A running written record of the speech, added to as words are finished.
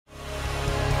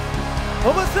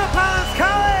Well, what's up, Highlands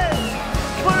College?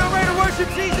 Come on, I'm ready to worship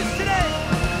Jesus today.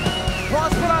 Well,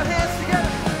 let's put our hands together.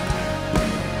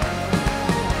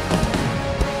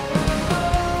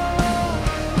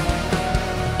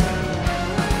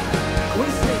 We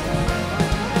sing.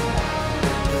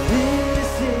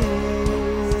 This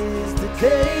is the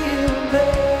day you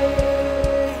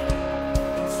made,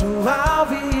 so I'll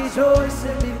rejoice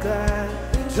and be glad,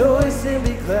 rejoice and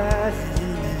be glad.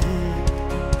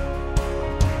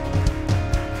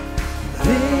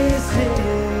 This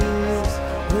is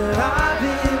where I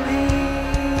believe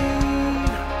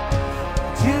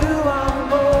you are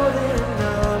more than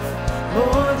enough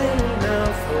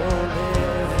for me.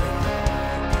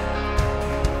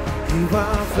 You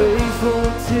are faithful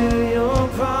to your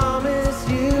promise,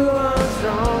 you are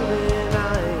strong when I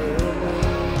am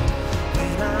weak.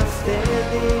 When I'm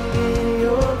standing in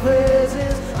your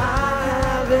presence, I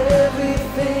have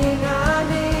everything I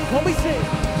need. When we sing,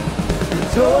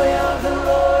 the joy of the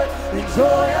Lord, the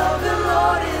joy of the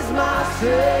Lord is my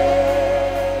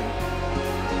strength.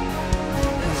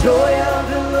 The joy of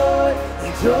the Lord,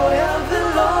 the joy of the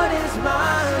Lord is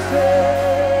my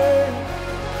strength.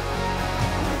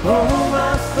 Oh,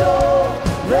 my soul,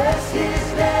 bless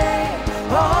his name.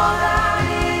 All that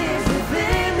is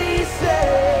within me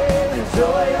say, the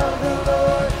joy of the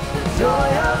Lord, the joy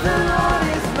of the Lord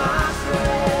is my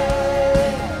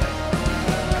strength.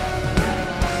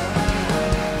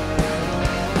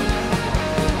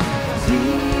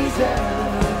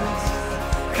 Jesus,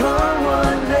 come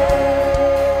one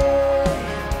day,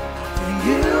 for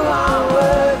you are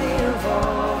worthy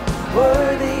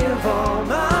of all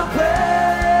my praise.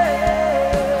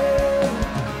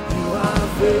 You are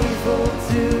faithful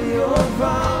to your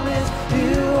promise,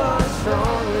 you are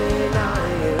strong when I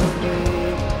am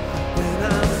weak. When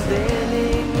I'm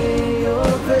standing in your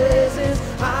presence,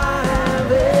 I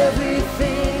have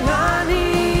everything I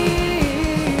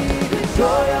need. The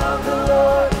joy of the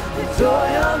Lord, the joy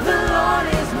of the Lord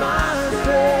is my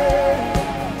strength.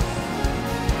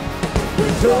 The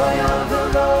joy of the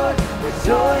Lord, the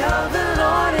joy of the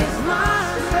Lord is my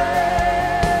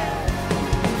strength.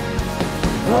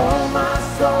 Oh, my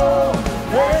soul,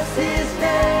 bless his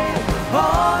name.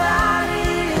 All that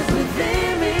is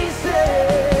within me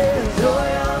say, the joy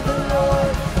of the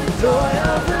Lord, the joy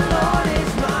of the Lord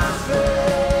is my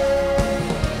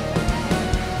strength.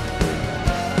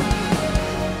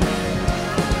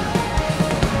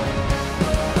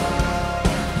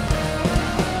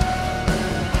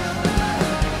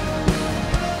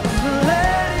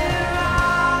 Let it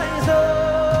rise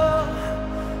up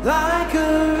like a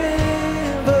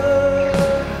river,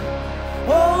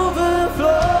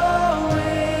 overflowing.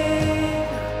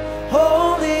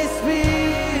 Holy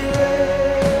Spirit,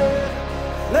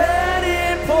 let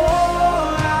it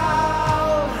pour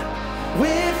out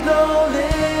with no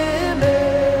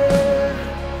limit.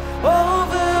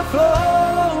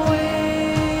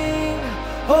 Overflowing.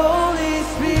 Holy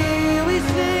Spirit, we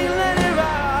sing, let it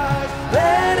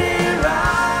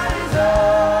rise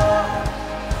up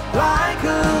like a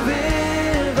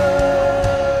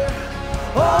river,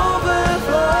 overflowing.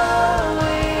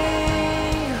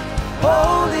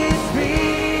 Holy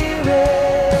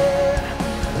Spirit,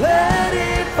 let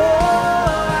it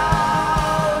pour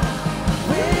out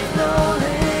with no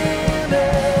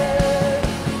limit.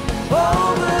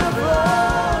 Overflowing.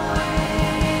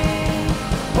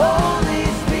 Holy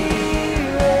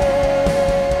Spirit.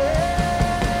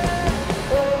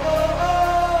 Oh, oh, oh,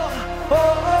 oh, oh,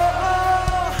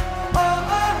 oh, oh,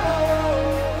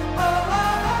 oh,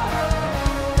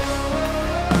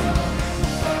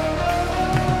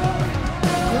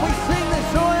 when we sing, the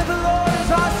joy of the Lord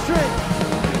is our strength.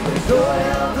 The joy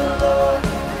of the Lord,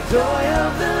 the joy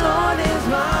of the Lord is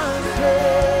my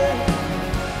strength.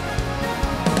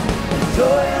 The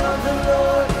joy of the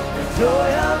Lord, the joy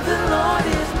of the Lord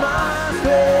is my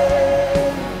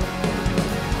strength.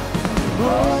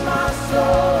 Oh, my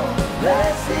soul,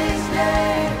 bless his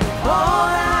name. All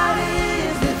that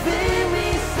is within me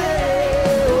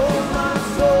say, oh, my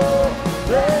soul,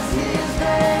 bless his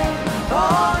name.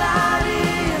 All that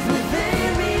is within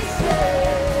me say,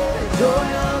 the joy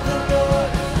of the Lord,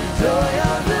 the joy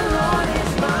of the Lord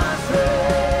is my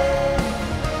strength.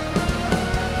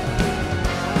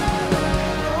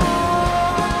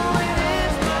 Oh, it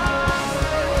is my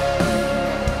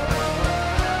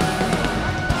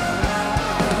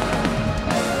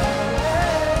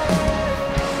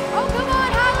Oh, come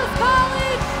on, Highlands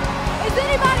College. Is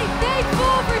anybody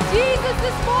thankful for Jesus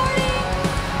this morning?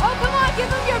 Oh, come on, give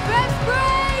him your best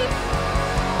praise.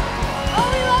 Oh,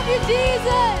 we love you,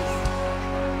 Jesus.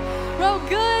 Well,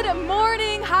 good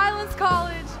morning, Highlands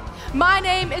College. My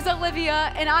name is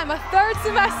Olivia, and I'm a third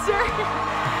semester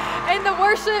in the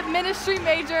worship ministry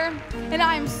major, and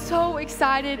I am so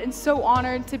excited and so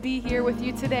honored to be here with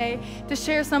you today to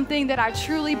share something that I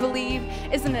truly believe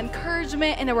is an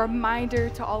encouragement and a reminder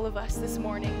to all of us this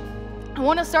morning. I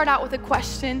want to start out with a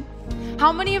question.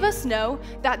 How many of us know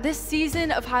that this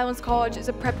season of Highlands College is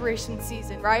a preparation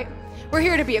season, right? We're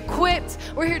here to be equipped,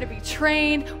 we're here to be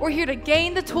trained, we're here to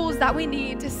gain the tools that we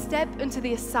need to step into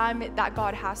the assignment that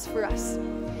God has for us.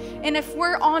 And if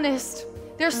we're honest,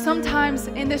 there's sometimes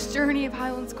in this journey of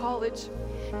Highlands College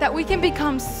that we can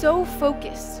become so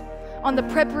focused on the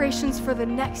preparations for the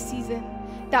next season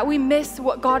that we miss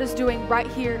what God is doing right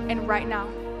here and right now.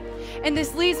 And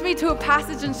this leads me to a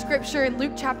passage in scripture in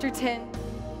Luke chapter 10.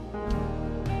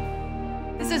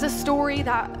 This is a story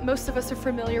that most of us are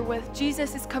familiar with.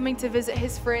 Jesus is coming to visit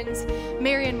his friends,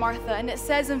 Mary and Martha, and it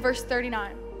says in verse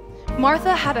 39,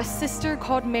 Martha had a sister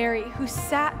called Mary who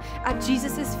sat at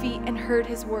Jesus' feet and heard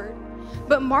his word.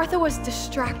 But Martha was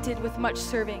distracted with much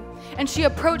serving, and she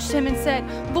approached him and said,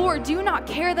 Lord, do you not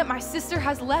care that my sister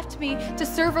has left me to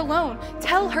serve alone?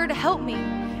 Tell her to help me.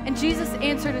 And Jesus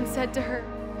answered and said to her,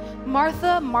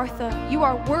 Martha, Martha, you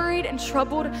are worried and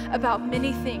troubled about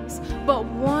many things, but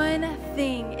one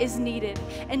thing is needed,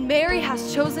 and Mary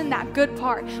has chosen that good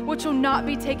part, which will not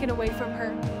be taken away from her.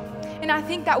 And I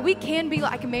think that we can be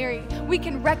like Mary. We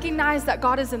can recognize that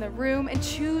God is in the room and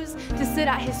choose to sit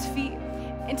at his feet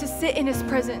and to sit in his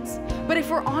presence. But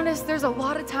if we're honest, there's a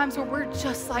lot of times where we're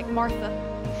just like Martha.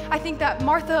 I think that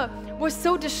Martha was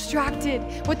so distracted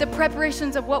with the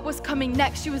preparations of what was coming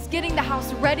next. She was getting the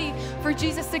house ready for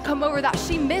Jesus to come over that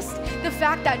she missed the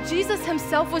fact that Jesus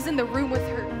himself was in the room with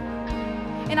her.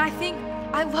 And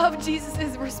I love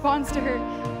Jesus' response to her.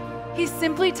 He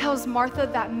simply tells Martha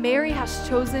that Mary has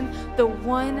chosen the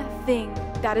one thing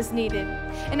that is needed.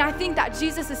 And I think that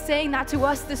Jesus is saying that to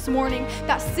us this morning,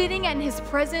 that sitting in his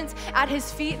presence at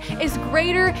his feet is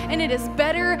greater and it is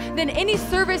better than any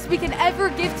service we can ever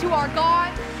give to our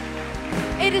God.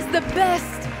 It is the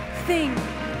best thing,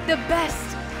 the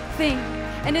best thing.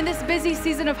 And in this busy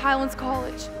season of Highlands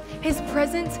College, his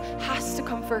presence has to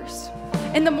come first.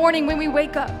 In the morning when we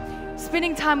wake up,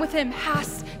 spending time with him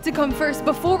has to come first.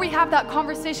 Before we have that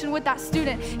conversation with that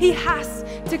student, he has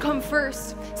to come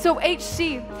first. So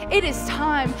HC, it is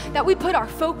time that we put our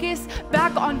focus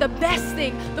back on the best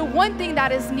thing, the one thing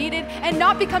that is needed, and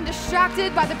not become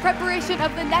distracted by the preparation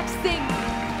of the next thing.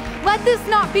 Let this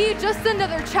not be just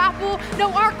another chapel.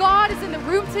 No, our God is in the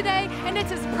room today, and it's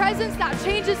his presence that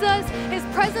changes us, his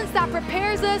presence that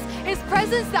prepares us, his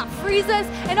presence that frees us,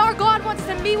 and our God wants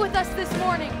to meet with us this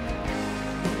morning.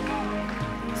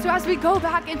 So as we go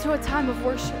back into a time of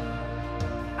worship,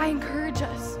 I encourage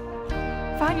us,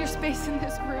 find your space in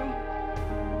this room.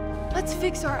 Let's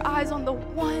fix our eyes on the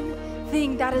one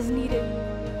thing that is needed.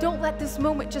 Don't let this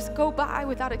moment just go by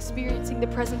without experiencing the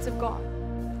presence of God,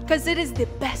 because it is the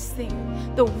best thing,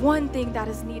 the one thing that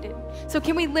is needed. So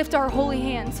can we lift our holy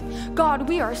hands? God,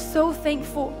 we are so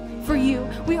thankful for you.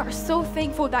 We are so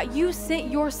thankful that you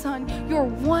sent your son, your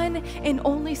one and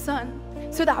only son,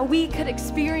 so that we could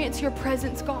experience your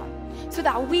presence, God, so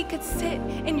that we could sit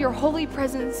in your holy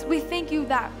presence. We thank you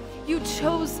that you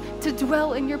chose to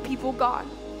dwell in your people, God.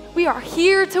 We are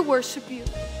here to worship you.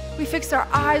 We fix our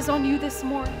eyes on you this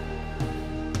morning.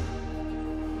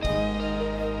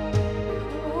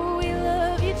 Oh, we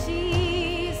love you,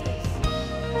 Jesus.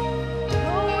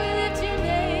 Oh, we lift your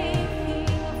name, King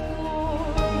of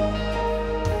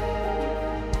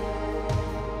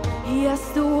glory. Yes,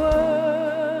 the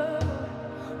world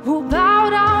will bow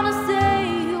down and say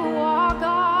you are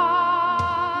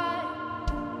God.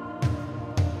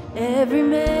 Every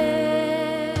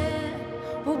man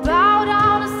will bow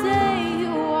down and say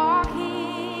you are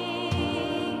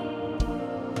King.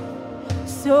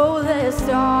 So let's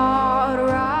start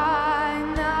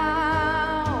right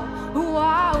now.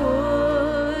 Why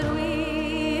would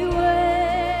we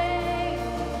wait?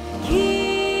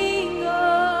 King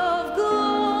of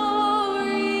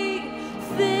glory,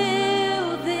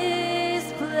 fill this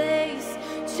place.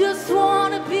 Just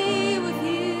wanna be with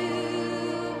you.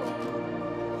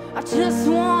 I just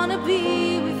wanna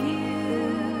be with you.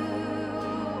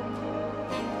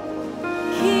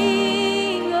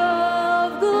 King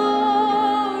of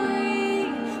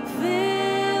glory,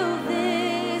 fill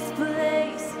this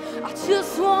place. I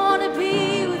just wanna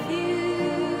be with you.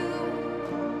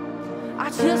 I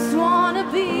just wanna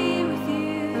be with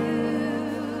you.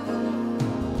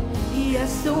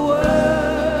 Yes, the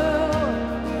world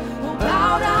will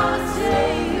bow down and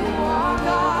say you are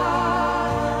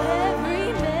God.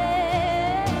 Every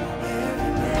man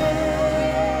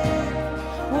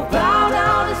will bow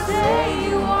down and say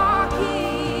you are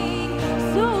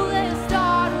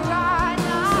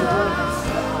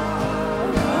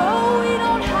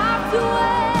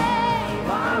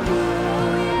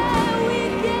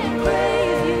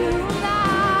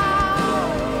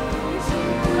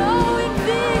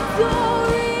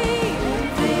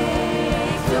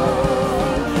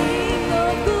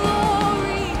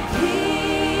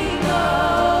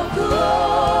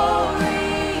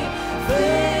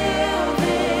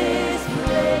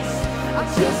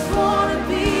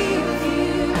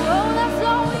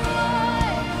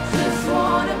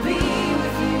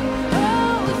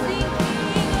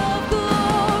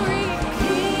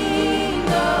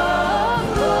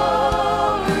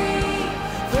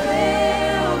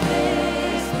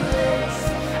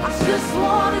just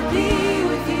wanna be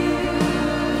with you.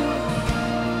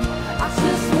 I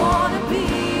just wanna be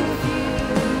with you.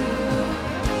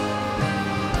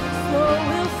 So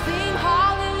we'll sing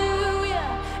hallelujah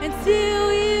until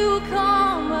you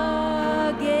come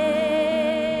again.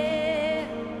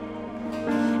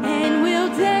 And we'll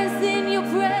dance in your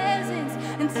presence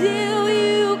until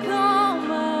you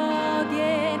come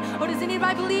again. Or does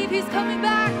anybody believe he's coming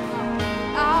back?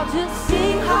 I'll just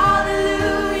sing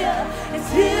hallelujah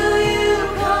until you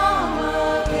come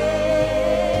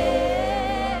again.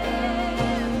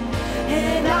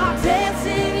 And I'll dance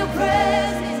in your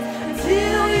presence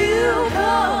until you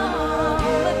come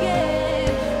again.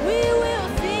 We will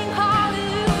sing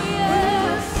hallelujah. We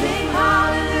will sing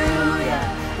hallelujah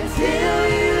until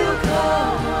you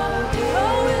come again.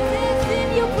 Oh, we'll dance in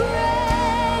your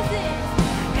presence.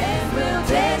 And we'll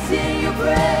dance in your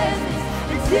presence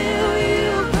until you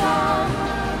come.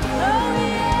 Oh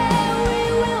yeah, we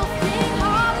will sing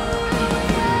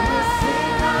hallelujah.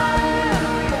 Sing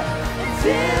hallelujah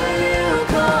until you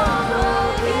come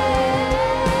again.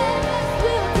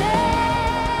 We'll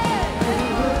dance. And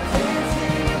we'll dance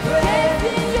in your presence. Dance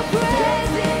in your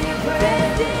presence.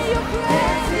 Dance in your presence.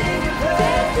 Dance in your presence.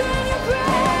 Dance in your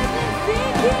presence.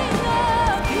 Sing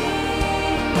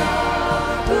King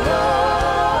of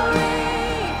glory.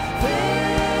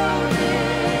 Fill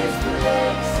this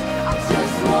place. I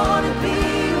just wanna be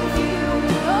with you.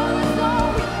 Oh, that's all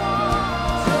we want.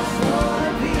 Just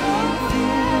wanna be with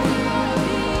you.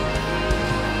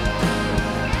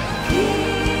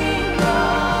 King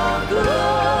of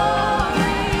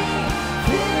glory,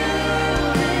 fill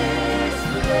this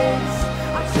place.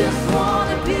 I just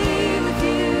wanna be with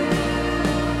you.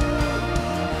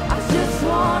 I just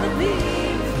wanna be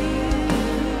with you.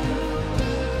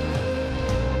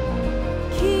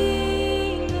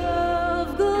 King of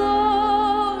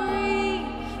glory,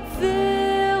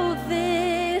 fill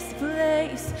this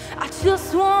place. I just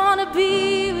wanna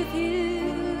be with you.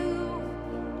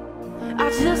 I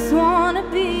just wanna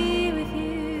be with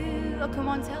you. Oh, come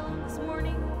on, tell him this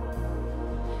morning.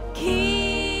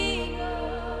 King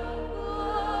of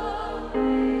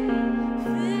glory,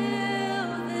 fill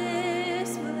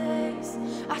this place.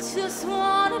 I just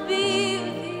wanna be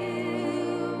with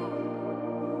you.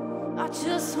 I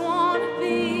just wanna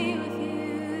be with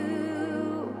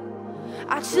you.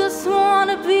 I just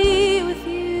wanna be with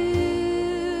you.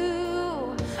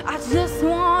 I just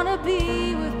wanna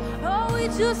be with. Oh, we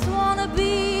just wanna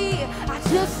be. I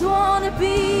just wanna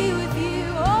be with you.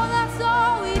 Oh, that's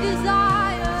all we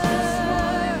desire.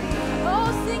 Oh,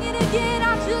 sing it again.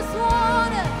 I just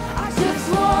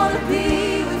wanna be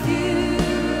with you.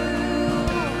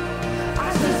 I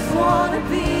just wanna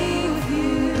be with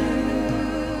you.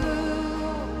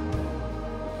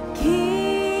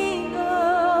 King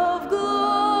of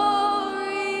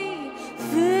glory,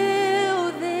 fill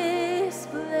this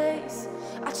place.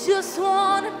 I just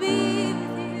wanna be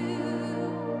with you.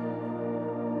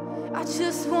 I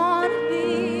just wanna be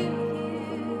with you.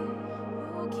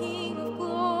 Oh, King of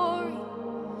glory,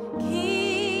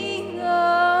 King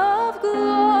of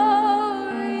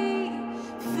glory,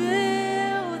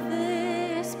 fill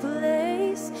this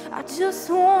place. I just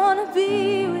wanna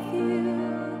be with you.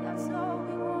 That's all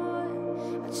we want.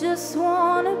 I just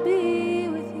wanna be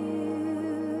with you.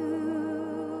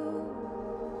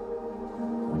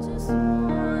 I just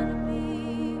wanna be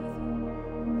with you.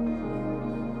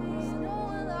 There's no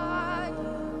one like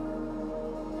you.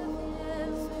 Nothing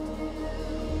else to do.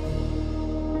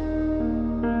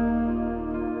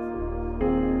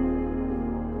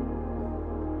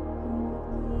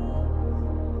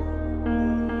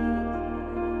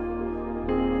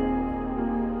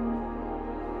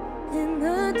 In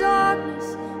the darkness,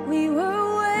 we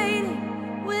were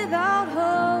waiting without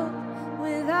hope,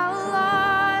 without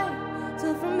light.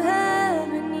 Till from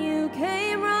heaven you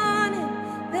came running.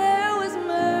 There was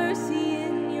mercy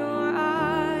in your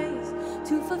eyes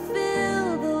to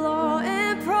fulfill the law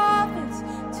and prophets.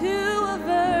 To a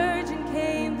virgin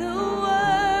came the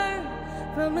word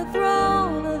from a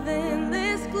throne of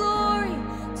endless glory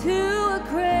to a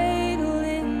cradle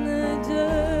in the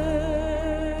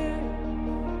dirt.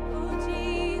 Oh,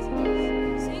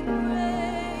 Jesus, sing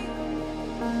praise.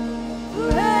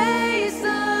 Praise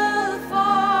the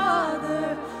Father,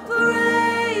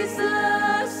 praise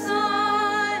the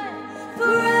Son,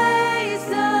 praise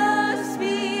the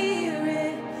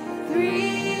Spirit,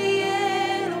 three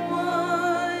in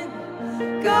one.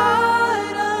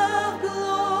 God of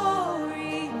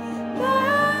glory,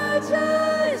 majesty,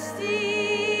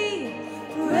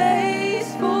 praise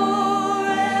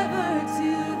forever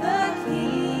to the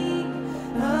King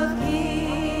of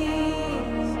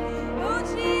kings. Oh,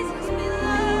 Jesus, we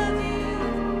love you.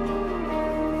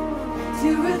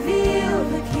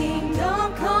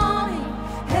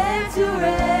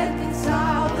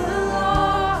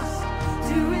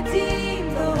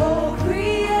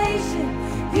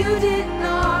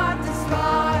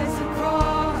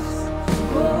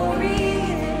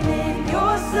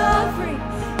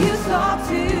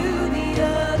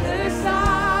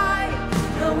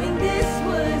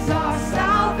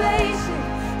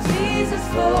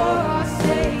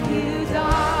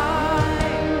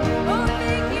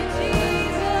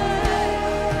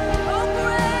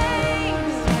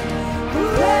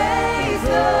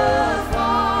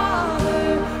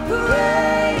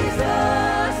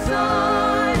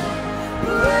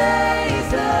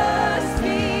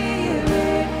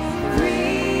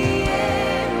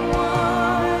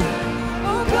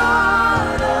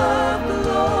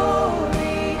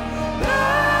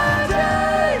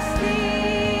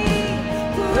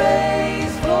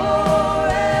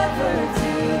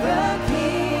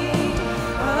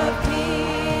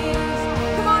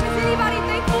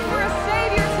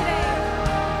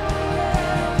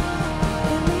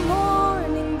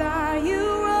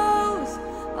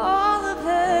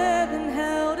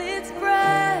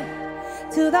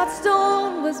 till that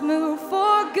stone was moved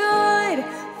for good.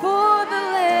 For the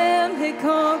Lamb had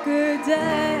conquered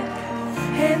death,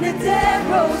 and the dead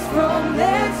rose from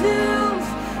their tombs,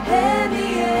 and the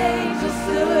angels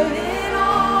stood in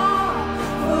awe.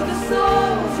 For the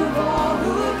souls of all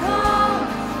who come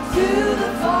to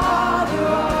the Father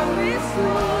are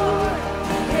restored,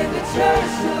 and the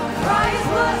church of Christ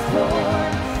was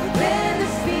born. Then the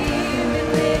Spirit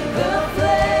lit the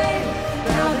flame.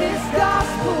 Now this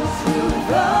gospel truth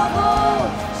of old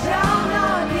shall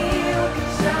not kneel,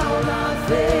 shall not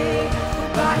fade.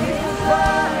 By His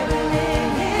blood and in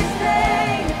His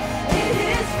name, in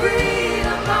His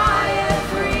freedom I am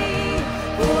free.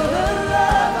 For the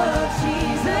love of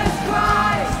Jesus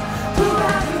Christ, who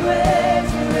has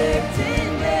resurrected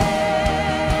me.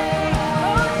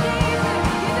 Oh Jesus,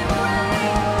 give Him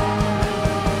praise.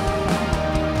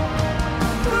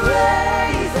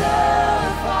 Praise the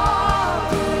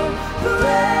Father,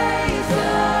 praise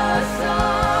the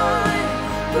Son,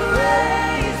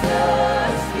 praise the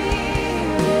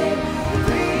Spirit,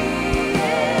 three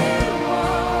in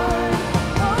one.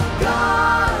 Oh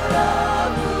God of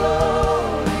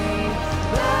glory,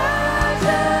 majesty,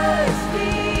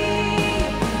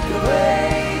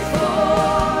 praise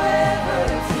forever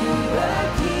to the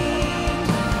King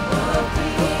of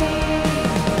Kings.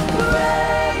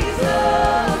 Praise the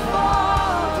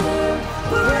Father,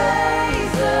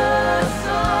 praise the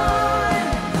Son,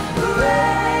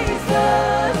 praise the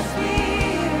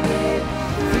Spirit,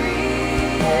 three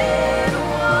in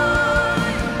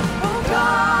one. Oh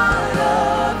God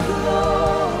of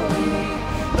glory,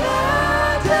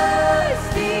 majesty,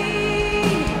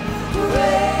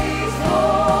 praise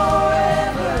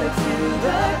forever to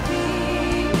the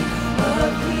King of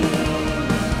Kings.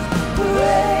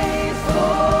 Praise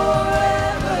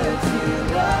forever to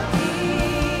the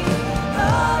King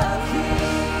of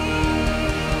Kings.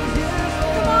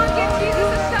 Come on, give Jesus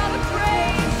a shout of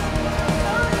praise.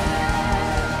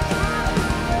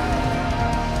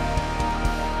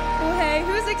 Well, hey,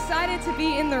 who's excited to be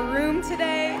in the room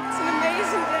today? It's an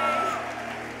amazing day.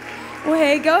 Well,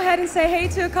 hey, go ahead and say hey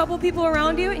to a couple people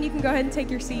around you, and you can go ahead and take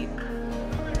your seat.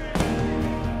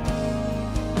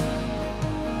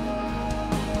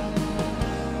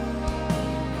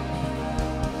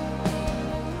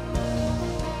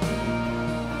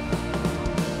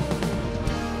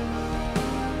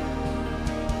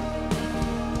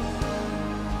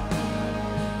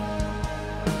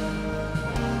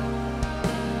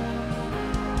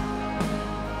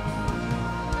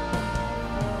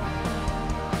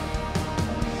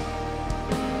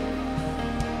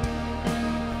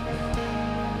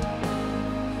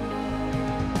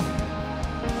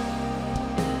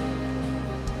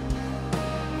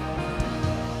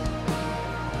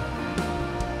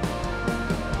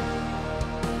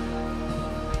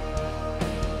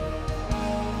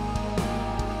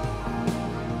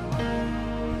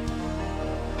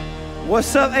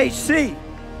 What's up, HC?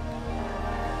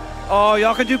 Oh,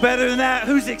 y'all can do better than that.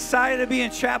 Who's excited to be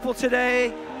in chapel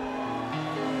today?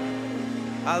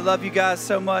 I love you guys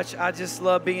so much. I just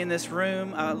love being in this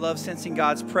room. I love sensing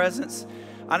God's presence.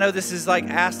 I know this is like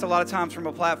asked a lot of times from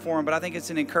a platform, but I think it's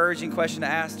an encouraging question to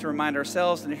ask to remind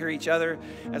ourselves and to hear each other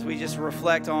as we just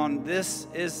reflect on this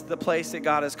is the place that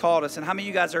God has called us. And how many of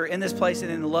you guys are in this place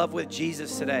and in love with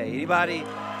Jesus today? Anybody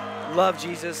love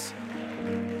Jesus?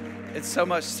 It's so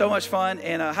much fun.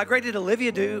 And how great did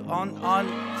Olivia do on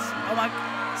oh my,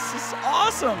 this is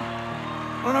awesome.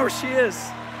 I don't know where she is.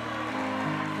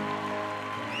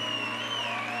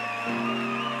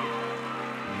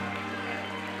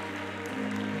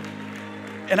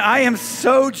 And I am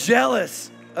so jealous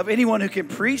of anyone who can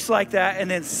preach like that and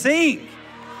then sing.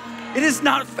 It is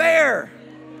not fair.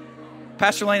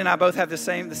 Pastor Lane and I both have the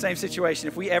same situation.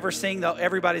 If we ever sing, though,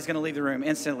 everybody's going to leave the room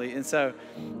instantly. And so,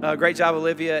 great job,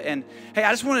 Olivia. And hey,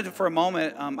 I just wanted to, for a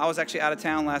moment, I was actually out of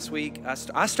town last week.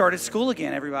 I started school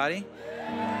again, everybody.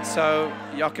 So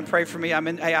y'all can pray for me.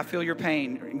 Hey, I feel your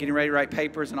pain. I'm getting ready to write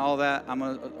papers and all that.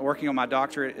 I'm working on my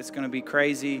doctorate. It's going to be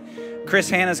crazy. Chris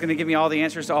Hanna's going to give me all the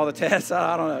answers to all the tests.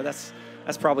 I don't know. That's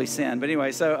probably sin. But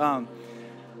anyway, so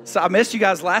I missed you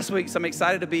guys last week, so I'm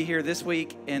excited to be here this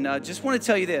week. And just want to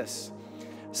tell you this.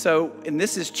 So, and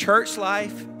this is church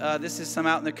life. This is some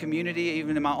out in the community,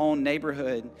 even in my own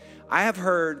neighborhood. I have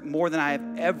heard more than I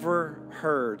have ever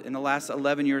heard in the last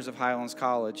 11 years of Highlands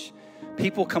College.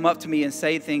 People come up to me and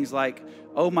say things like,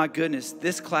 oh my goodness,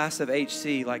 this class of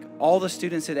HC, like all the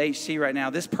students at HC right now,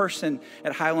 this person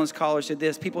at Highlands College did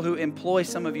this. People who employ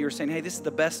some of you are saying, hey, this is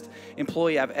the best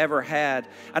employee I've ever had.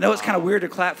 I know it's kind of weird to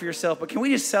clap for yourself, but can we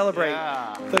just celebrate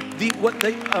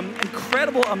the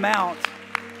incredible amount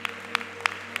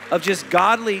of just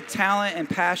godly talent and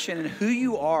passion, and who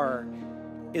you are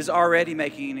is already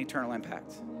making an eternal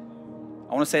impact.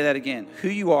 I want to say that again. Who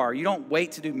you are. You don't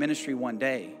wait to do ministry one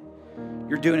day.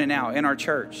 You're doing it now in our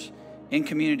church, in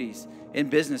communities, in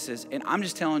businesses. And I'm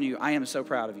just telling you, I am so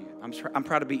proud of you. I'm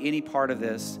proud to be any part of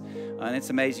this. And it's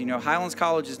amazing. You know, Highlands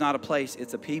College is not a place,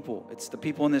 it's a people. It's the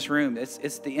people in this room.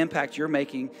 It's the impact you're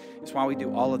making. It's why we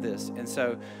do all of this. And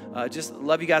so just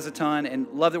love you guys a ton and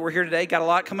love that we're here today. Got a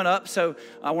lot coming up. So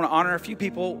I want to honor a few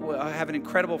people. I have an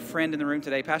incredible friend in the room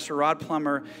today, Pastor Rod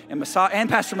Plummer and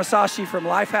Pastor Masashi from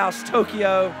Lifehouse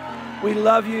Tokyo. We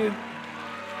love you.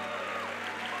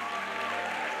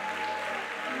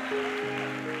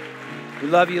 We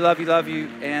love you, love you, love you.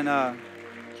 And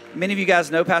many of you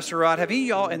guys know Pastor Rod. Have any of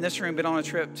y'all in this room been on a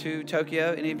trip to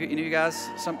Tokyo? Any of you guys?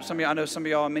 Some of y'all, I know some of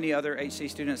y'all and many other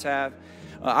HC students have.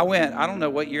 I went, I don't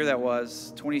know what year that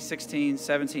was, 2016,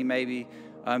 17 maybe.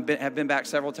 Have been back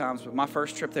several times, but my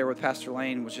first trip there with Pastor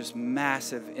Lane was just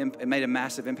massive. It made a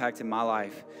massive impact in my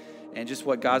life. And just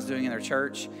what God's doing in their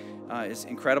church is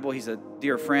incredible. He's a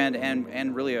dear friend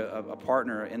and really a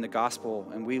partner in the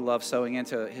gospel. And we love sowing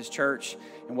into his church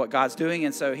and what God's doing.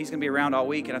 And so he's going to be around all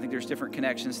week. And I think there's different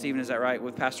connections. Stephen, is that right?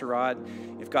 With Pastor Rod,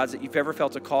 if you've ever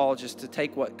felt a call just to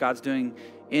take what God's doing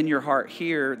in your heart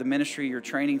here, the ministry you're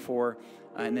training for,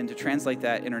 and then to translate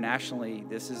that internationally,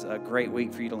 this is a great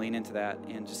week for you to lean into that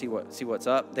and to see what's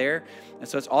up there. And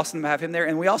so it's awesome to have him there.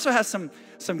 And we also have some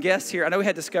guests here. I know we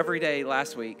had Discovery Day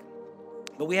last week.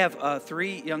 But we have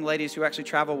 3 young ladies who actually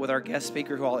travel with our guest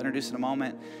speaker, who I'll introduce in a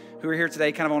moment, who are here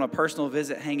today kind of on a personal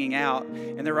visit, hanging out.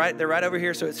 And they're right over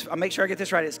here. So I'll make sure I get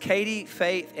this right. It's Katie,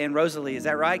 Faith, and Rosalie. Is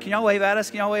that right? Can y'all wave at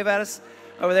us? Can y'all wave at us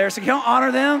over there? So can y'all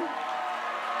honor them?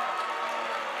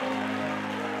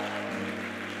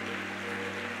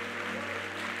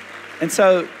 And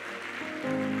so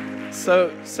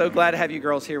glad to have you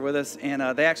girls here with us.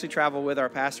 And they actually travel with our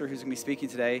pastor who's going to be speaking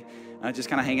today, just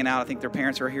kind of hanging out. I think their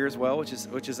parents are here as well, which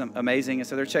is amazing. And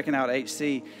so they're checking out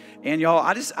HC. And y'all,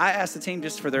 I asked the team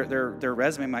just for their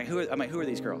resume. I'm like, who are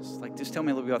these girls? Like, just tell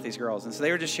me a little bit about these girls. And so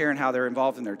they were just sharing how they're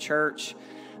involved in their church.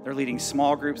 They're leading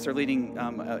small groups. They're leading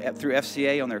through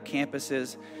FCA on their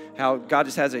campuses. How God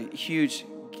just has a huge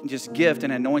just gift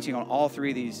and anointing on all 3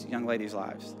 of these young ladies'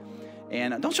 lives.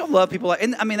 And don't y'all love people like,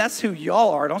 and I mean, that's who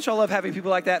y'all are. Don't y'all love having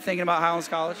people like that thinking about Highlands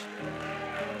College?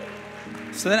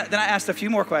 So then I asked a few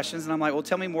more questions, and I'm like, well,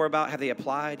 tell me more about, have they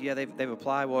applied? Yeah, they've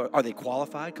applied. Well, are they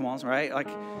qualified? Come on, right?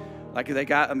 Like they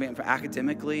got, I mean, for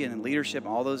academically and in leadership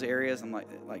and all those areas. I'm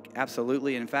like,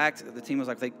 absolutely. And in fact, the team was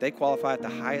like, they qualify at the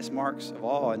highest marks of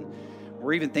all. And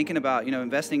we're even thinking about,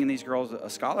 investing in these girls a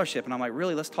scholarship. And I'm like,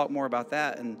 really, let's talk more about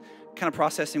that. And kind of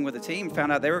processing with the team,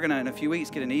 found out they were going to, in a few weeks,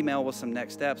 get an email with some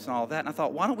next steps and all of that. And I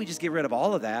thought, why don't we just get rid of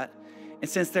all of that? And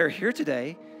since they're here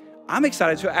today, I'm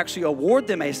excited to actually award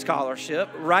them a scholarship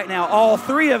right now, all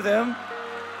 3 of them,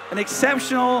 an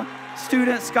exceptional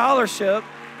student scholarship.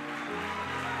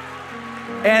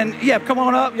 And yeah, come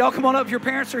on up. Y'all come on up. If your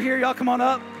parents are here, y'all come on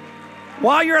up.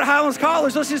 While you're at Highlands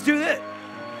College, let's just do this.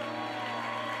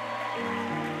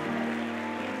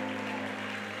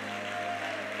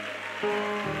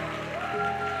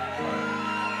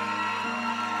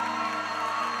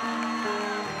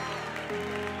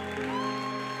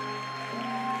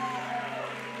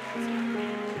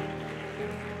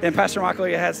 And Pastor Michael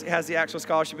has the actual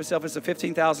scholarship itself. It's a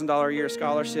 $15,000 a year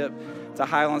scholarship to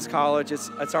Highlands College.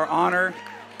 It's our honor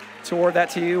to award that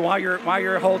to you while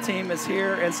your whole team is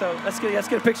here. And so let's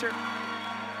get a picture.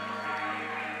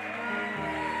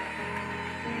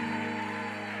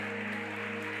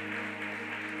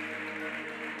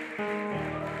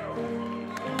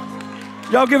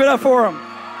 Y'all give it up for them.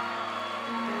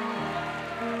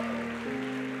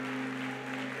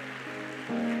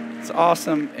 It's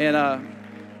awesome.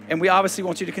 And we obviously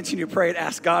want you to continue to pray and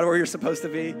ask God where you're supposed to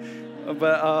be.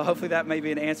 But hopefully that may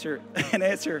be an answer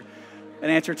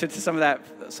to some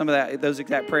of those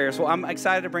exact prayers. Well, I'm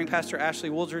excited to bring Pastor Ashley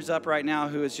Wooldridge up right now,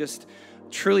 who is just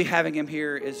truly having him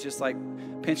here is just like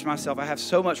pinch myself. I have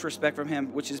so much respect from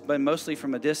him, which has been mostly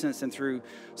from a distance and through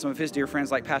some of his dear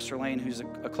friends like Pastor Lane, who's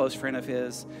a close friend of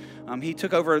his. He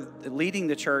took over leading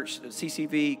the church,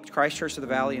 CCV, Christ Church of the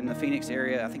Valley in the Phoenix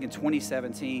area, I think in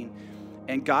 2017.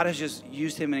 And God has just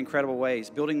used him in incredible ways,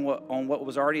 building on what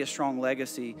was already a strong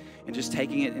legacy and just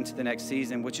taking it into the next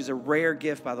season, which is a rare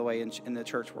gift, by the way, in the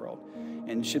church world,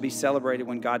 and should be celebrated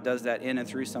when God does that in and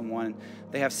through someone.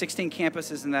 They have 16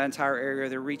 campuses in that entire area.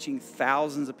 They're reaching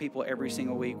thousands of people every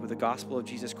single week with the gospel of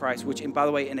Jesus Christ, which, and by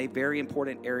the way, in a very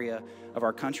important area of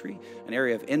our country, an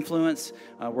area of influence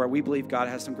where we believe God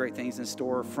has some great things in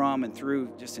store from and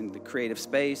through just in the creative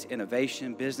space,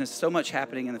 innovation, business, so much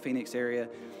happening in the Phoenix area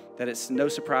that it's no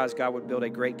surprise God would build a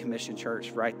Great Commission church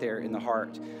right there in the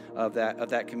heart of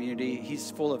that community.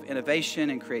 He's full of innovation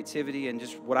and creativity, and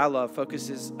just what I love,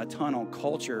 focuses a ton on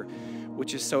culture,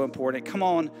 which is so important. Come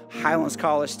on, Highlands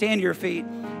College, stand to your feet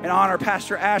and honor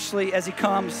Pastor Ashley as he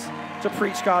comes to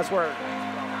preach God's word.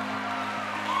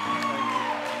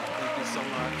 Thank you so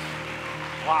much.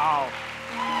 Wow.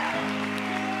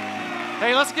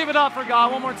 Hey, let's give it up for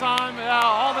God one more time. Yeah,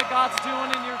 all that God's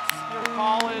doing in your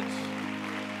college.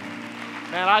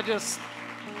 Man,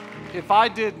 if I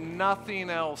did nothing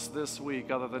else this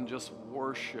week other than just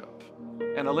worship,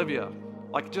 and Olivia,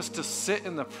 like just to sit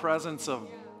in the presence of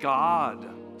God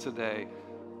today,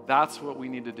 that's what we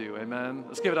need to do. Amen.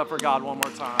 Let's give it up for God one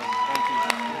more time. Thank you.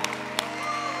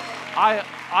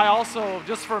 I also,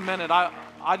 just for a minute,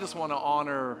 I just want to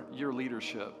honor your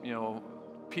leadership. You know,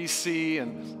 PC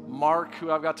and Mark,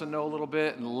 who I've got to know a little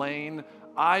bit, and Lane.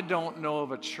 I don't know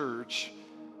of a church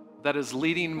that is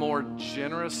leading more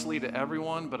generously to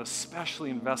everyone, but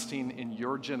especially investing in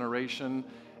your generation.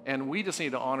 And we just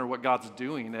need to honor what God's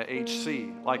doing at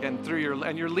HC.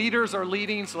 And your leaders are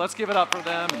leading, so let's give it up for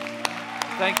them.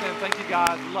 Thank them. Thank you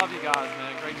guys. Love you guys,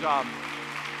 man. Great job.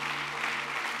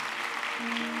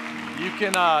 You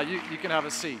can have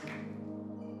a seat.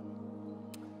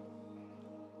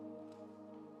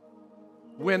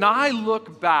 When I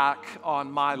look back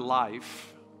on my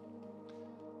life,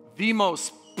 the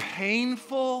most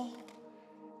painful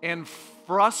and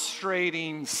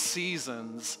frustrating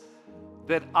seasons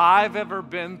that I've ever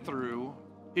been through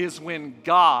is when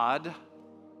God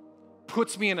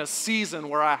puts me in a season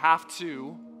where I have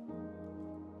to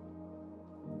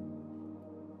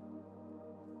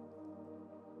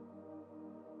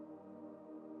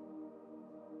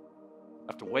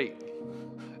wait.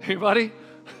 Anybody?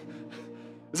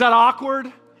 Is that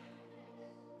awkward?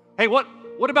 Hey, what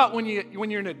about when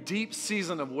you're in a deep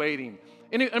season of waiting?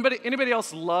 Anybody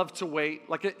else love to wait?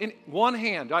 Like in one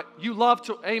hand, you love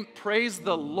to praise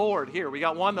the Lord. Here, we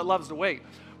got one that loves to wait.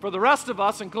 For the rest of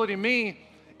us, including me,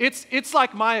 it's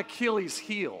like my Achilles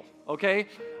heel, okay?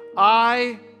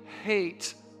 I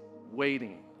hate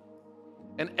waiting.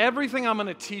 And everything I'm going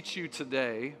to teach you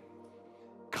today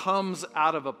comes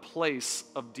out of a place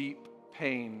of deep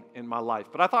pain in my life.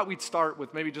 But I thought we'd start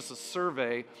with maybe just a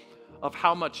survey of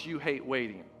how much you hate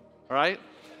waiting, all right?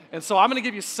 And so I'm going to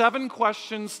give you 7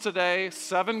 questions today,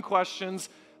 7 questions.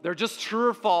 They're just true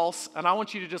or false, and I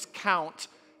want you to just count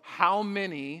how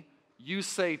many you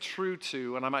say true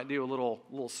to, and I might do a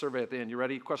little survey at the end. You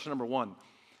ready? Question number 1.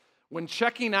 When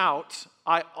checking out,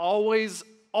 I always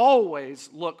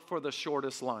look for the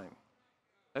shortest line.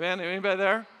 Amen? Anybody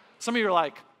there? Some of you are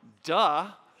like, duh.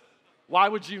 Why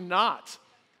would you not?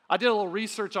 I did a little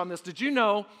research on this. Did you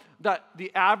know that the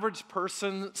average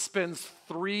person spends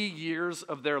 3 years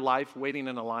of their life waiting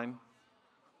in a line?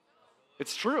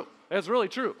 It's true. It's really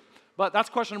true. But that's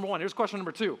question number 1. Here's question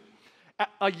number 2.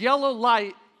 A yellow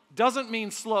light doesn't mean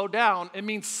slow down. It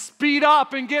means speed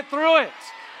up and get through it.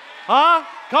 Huh?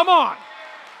 Come on.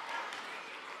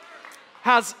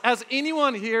 Has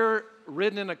anyone here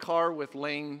ridden in a car with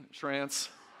lane trance?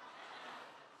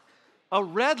 A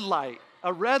red light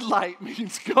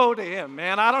means go to him,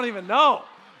 man. I don't even know,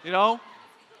 you know?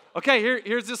 Okay,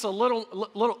 here's just a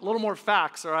little more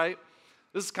facts, all right?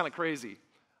 This is kind of crazy.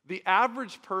 The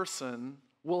average person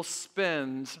will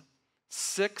spend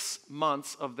 6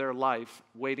 months of their life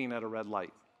waiting at a red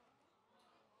light.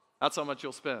 That's how much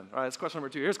you'll spend. All right, that's question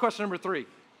number 2. Here's question number 3.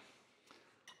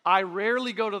 I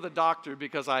rarely go to the doctor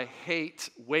because I hate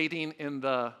waiting in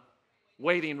the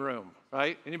waiting room,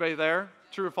 right? Anybody there?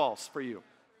 True or false for you?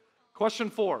 Question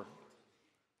 4.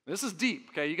 This is deep,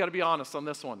 okay? You got to be honest on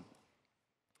this one.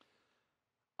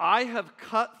 I have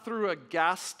cut through a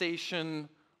gas station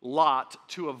lot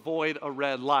to avoid a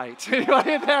red light.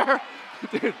 Anybody there?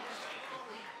 Dude.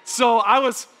 So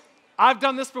I've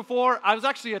done this before. I was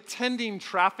actually attending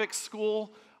traffic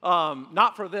school,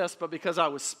 not for this, but because I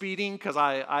was speeding, because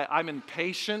I'm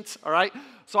impatient, all right?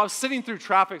 So I was sitting through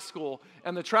traffic school,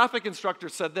 and the traffic instructor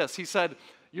said this. He said,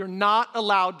 you're not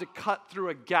allowed to cut through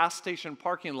a gas station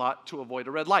parking lot to avoid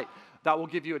a red light. That will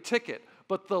give you a ticket.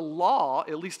 But the law,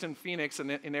 at least in Phoenix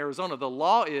and in Arizona, the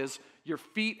law is your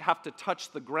feet have to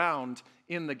touch the ground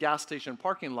in the gas station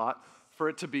parking lot for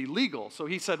it to be legal. So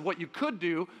he said what you could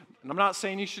do, and I'm not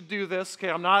saying you should do this, okay?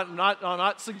 I'm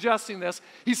not suggesting this.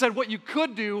 He said what you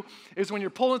could do is when you're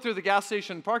pulling through the gas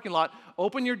station parking lot,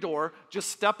 open your door, just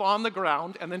step on the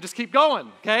ground, and then just keep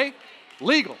going, okay?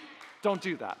 Legal. Don't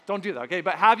do that. Don't do that, okay?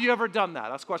 But have you ever done that?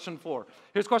 That's question 4.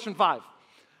 Here's question 5.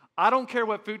 I don't care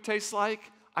what food tastes like.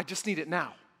 I just need it now.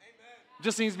 Amen. It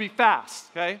just needs to be fast,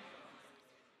 okay?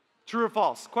 True or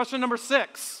false? Question number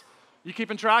 6. You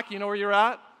keeping track? You know where you're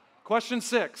at? Question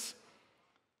 6.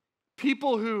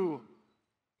 People who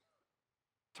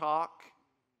talk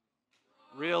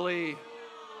really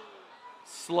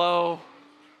slow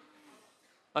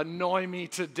annoy me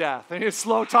to death. And you're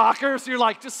slow talkers, you're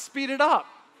like, just speed it up,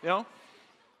 you know?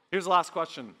 Here's the last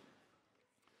question.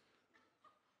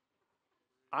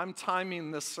 I'm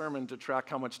timing this sermon to track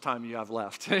how much time you have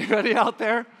left. Anybody out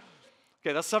there?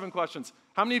 Okay, that's 7 questions.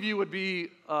 How many of you would be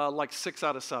like 6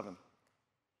 out of 7?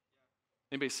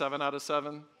 Anybody 7 out of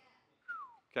 7?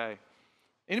 Okay.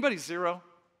 Anybody 0?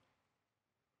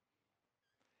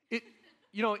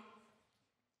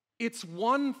 It's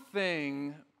one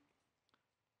thing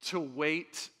to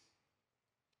wait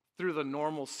through the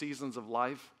normal seasons of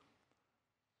life,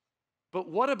 but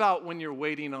what about when you're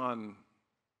waiting on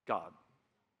God?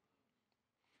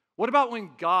 What about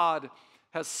when God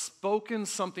has spoken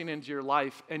something into your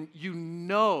life and you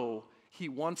know He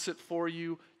wants it for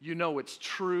you, you know it's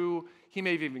true, He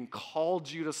may have even called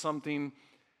you to something,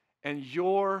 and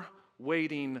you're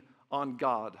waiting on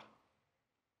God?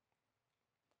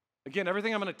 Again,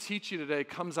 everything I'm going to teach you today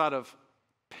comes out of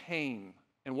pain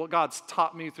and what God's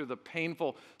taught me through the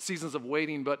painful seasons of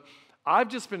waiting, but I've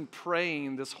just been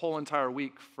praying this whole entire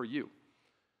week for you.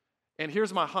 And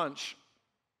here's my hunch,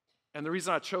 and the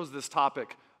reason I chose this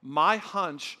topic. My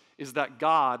hunch is that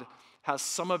God has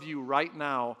some of you right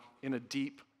now in a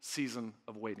deep season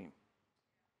of waiting.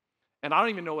 And I don't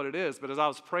even know what it is, but as I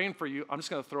was praying for you, I'm just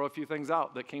going to throw a few things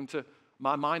out that came to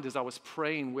my mind as I was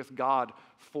praying with God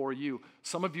for you.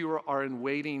 Some of you are in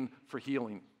waiting for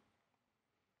healing.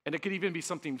 And it could even be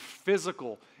something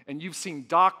physical. And you've seen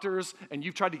doctors and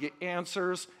you've tried to get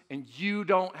answers and you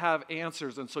don't have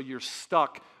answers. And so you're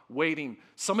stuck waiting.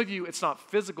 Some of you, it's not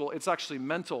physical, it's actually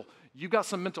mental. You've got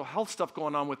some mental health stuff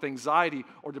going on with anxiety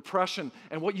or depression.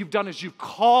 And what you've done is you've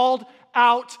called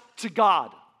out to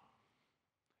God.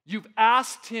 You've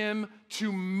asked Him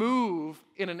to move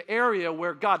in an area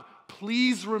where, God,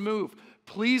 please remove.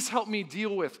 Please help me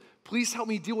deal with. Please help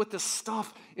me deal with this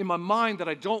stuff in my mind that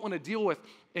I don't want to deal with.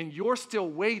 And you're still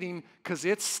waiting because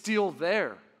it's still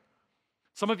there.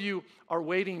 Some of you are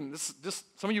waiting.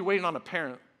 Some of you are waiting on a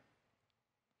parent.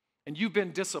 And you've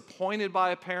been disappointed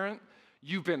by a parent.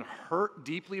 You've been hurt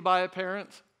deeply by a parent.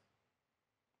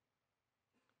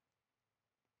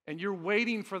 And you're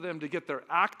waiting for them to get their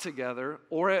act together,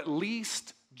 or at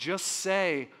least just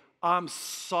say, I'm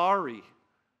sorry.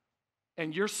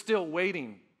 And you're still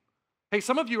waiting. Hey,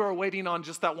 some of you are waiting on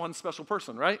just that one special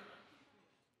person, right?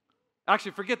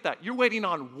 Actually, forget that. You're waiting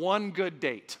on one good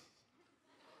date.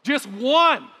 Just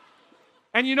one.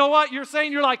 And you know what you're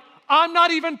saying? You're like, I'm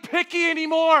not even picky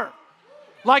anymore.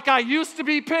 Like I used to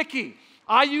be picky.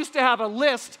 I used to have a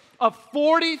list of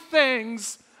 40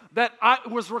 things that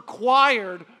was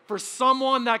required for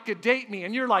someone that could date me.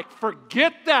 And you're like,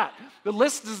 forget that. The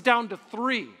list is down to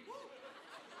 3.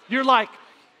 You're like,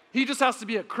 he just has to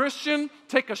be a Christian,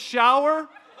 take a shower,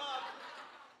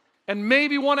 and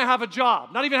maybe want to have a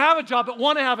job. Not even have a job, but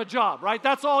want to have a job, right?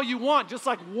 That's all you want, just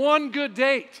like one good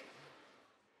date.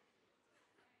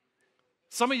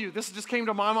 Some of you, this just came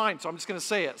to my mind, so I'm just going to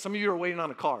say it. Some of you are waiting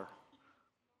on a car.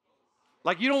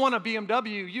 Like you don't want a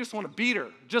BMW, you just want a beater.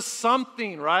 Just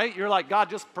something, right? You're like, God,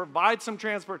 just provide some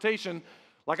transportation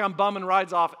like I'm bumming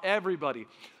rides off everybody.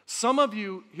 Some of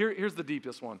you, here's the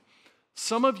deepest one.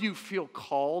 Some of you feel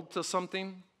called to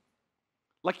something.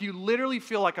 Like you literally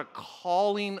feel like a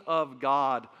calling of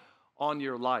God on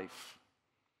your life.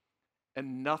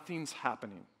 And nothing's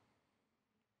happening.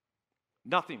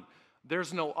 Nothing.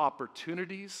 There's no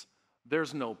opportunities.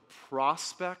 There's no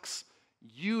prospects.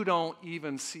 You don't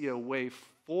even see a way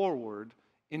forward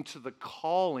into the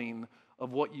calling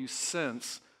of what you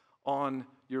sense on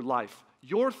your life.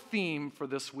 Your theme for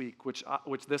this week, which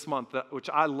this month, which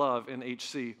I love in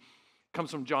HC, comes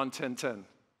from John 10:10.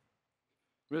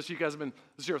 Most of you guys this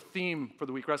is your theme for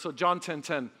the week, right? So John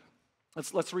 10:10,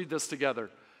 let's read this together.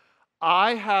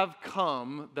 I have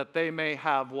come that they may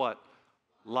have what?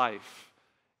 Life.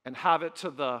 And have it to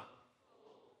the...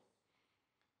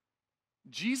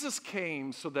 Jesus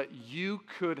came so that you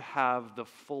could have the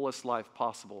fullest life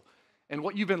possible. And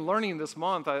what you've been learning this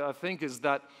month, I think, is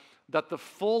that the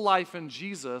full life in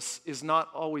Jesus is not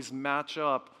always match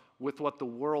up with what the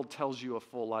world tells you a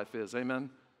full life is. Amen?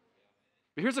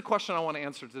 But here's a question I want to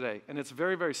answer today, and it's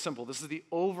very, very simple. This is the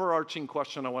overarching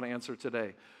question I want to answer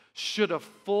today. Should a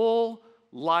full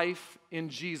life in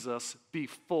Jesus be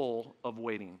full of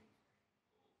waiting?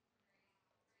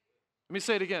 Let me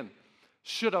say it again.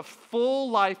 Should a full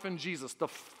life in Jesus, the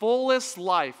fullest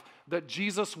life that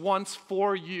Jesus wants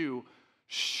for you,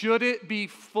 should it be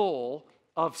full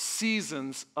of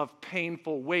seasons of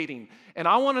painful waiting. And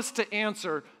I want us to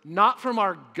answer not from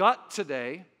our gut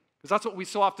today, because that's what we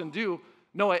so often do.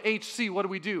 No, at HC, what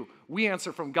do? We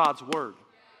answer from God's word,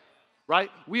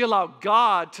 right? We allow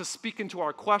God to speak into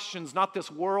our questions, not this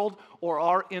world or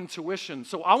our intuition.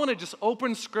 So I want to just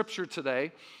open scripture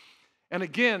today. And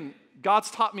again, God's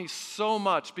taught me so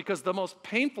much, because the most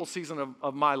painful season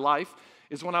of my life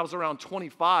is when I was around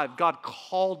 25. God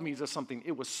called me to something.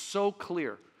 It was so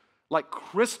clear, like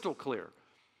crystal clear.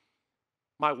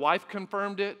 My wife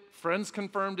confirmed it. Friends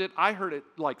confirmed it. I heard it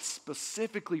like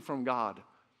specifically from God.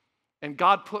 And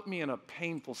God put me in a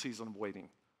painful season of waiting.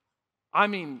 I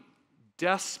mean,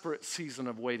 desperate season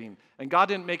of waiting. And God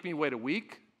didn't make me wait a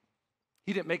week.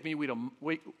 He didn't make me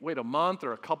wait a month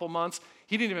or a couple months.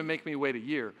 He didn't even make me wait a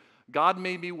year. God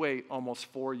made me wait almost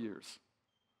 4 years.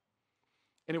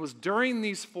 And it was during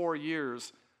these 4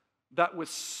 years that, with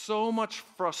so much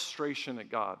frustration at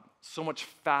God, so much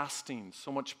fasting,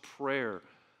 so much prayer,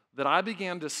 that I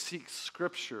began to seek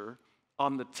scripture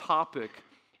on the topic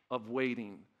of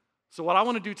waiting. So what I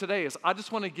want to do today is I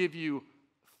just want to give you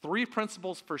 3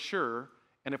 principles for sure,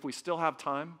 and if we still have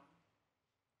time,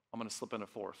 I'm going to slip in a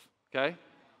 4th, okay?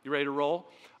 You ready to roll?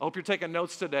 I hope you're taking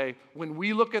notes today. When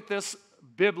we look at this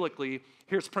biblically,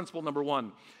 here's principle number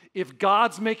 1. If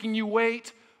God's making you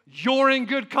wait, you're in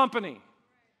good company.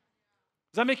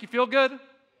 Does that make you feel good?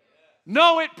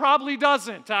 No, it probably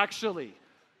doesn't, actually.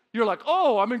 You're like,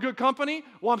 oh, I'm in good company?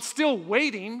 Well, I'm still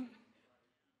waiting.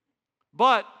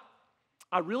 But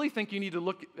I really think you need to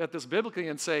look at this biblically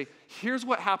and say, here's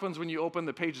what happens when you open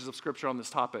the pages of Scripture on this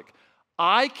topic.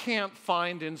 I can't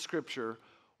find in Scripture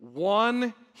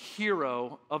one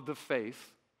hero of the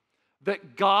faith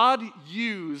that God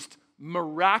used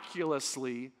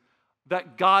miraculously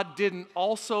that God didn't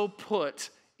also put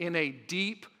in a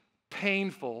deep,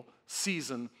 painful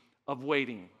season of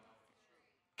waiting.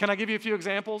 Can I give you a few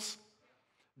examples?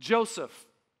 Joseph,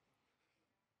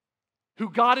 who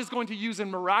God is going to use in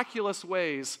miraculous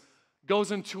ways,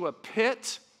 goes into a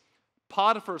pit,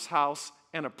 Potiphar's house,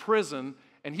 and a prison,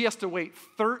 and he has to wait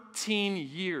 13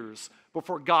 years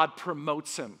before God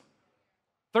promotes him.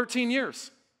 13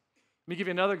 years. Let me give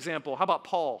you another example. How about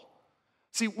Paul?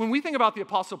 See, when we think about the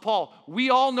Apostle Paul, we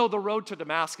all know the road to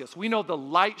Damascus. We know the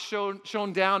light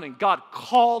shone down and God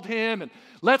called him and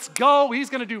let's go. He's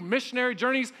going to do missionary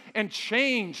journeys and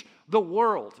change the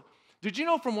world. Did you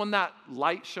know from when that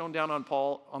light shone down on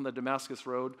Paul on the Damascus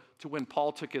road to when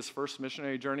Paul took his first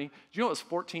missionary journey? Do you know it was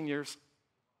 14 years?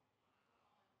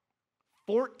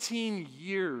 14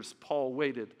 years Paul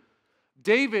waited.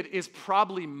 David is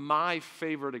probably my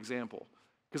favorite example.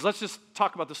 Because let's just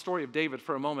talk about the story of David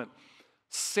for a moment.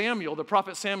 Samuel, the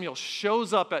prophet Samuel,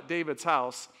 shows up at David's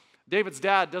house. David's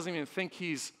dad doesn't even think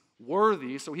he's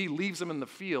worthy, so he leaves him in the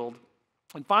field.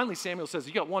 And finally Samuel says,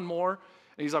 you got one more?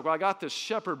 And he's like, well, I got this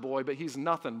shepherd boy, but he's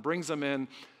nothing. Brings him in.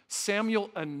 Samuel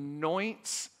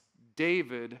anoints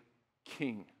David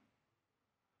king.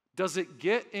 Does it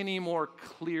get any more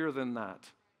clear than that?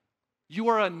 You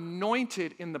are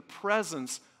anointed in the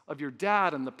presence of your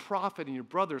dad and the prophet and your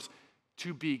brothers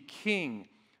to be king.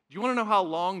 Do you want to know how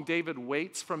long David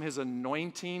waits from his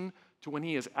anointing to when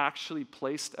he is actually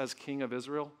placed as king of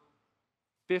Israel?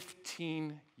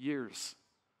 15 years.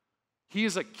 He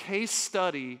is a case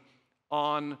study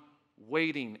on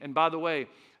waiting. And by the way,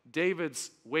 David's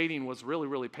waiting was really,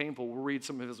 really painful. We'll read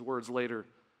some of his words later.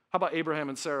 How about Abraham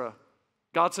and Sarah?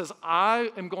 God says,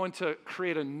 I am going to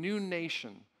create a new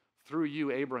nation through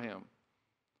you, Abraham.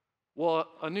 Well,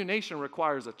 a new nation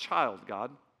requires a child,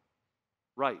 God.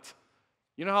 Right.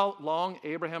 You know how long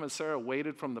Abraham and Sarah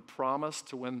waited from the promise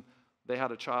to when they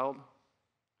had a child?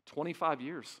 25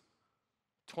 years.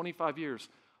 25 years.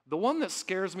 The one that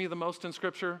scares me the most in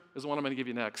Scripture is the one I'm going to give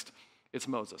you next. It's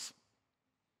Moses.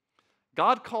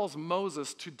 God calls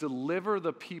Moses to deliver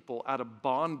the people out of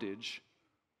bondage,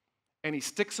 and he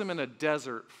sticks them in a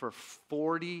desert for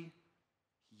 40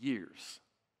 years.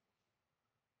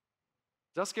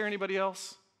 Does that scare anybody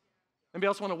else? Anybody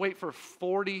else want to wait for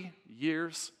 40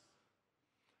 years?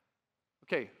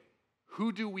 Okay,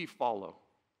 who do we follow?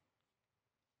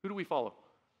 Who do we follow?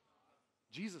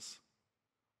 Jesus.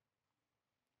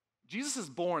 Jesus is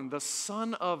born the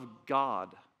Son of God.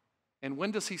 And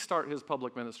when does he start his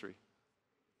public ministry?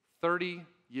 30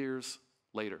 years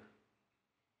later.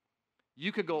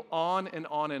 You could go on and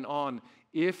on and on.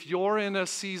 If you're in a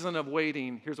season of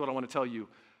waiting, here's what I want to tell you.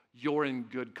 You're in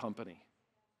good company.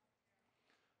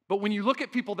 But when you look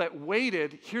at people that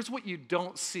waited, here's what you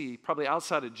don't see, probably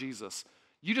outside of Jesus.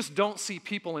 You just don't see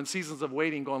people in seasons of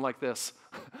waiting going like this.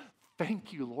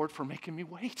 Thank you, Lord, for making me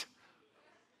wait.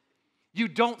 You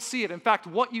don't see it. In fact,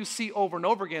 what you see over and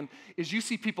over again is you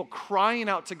see people crying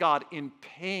out to God in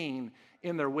pain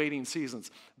in their waiting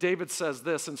seasons. David says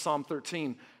this in Psalm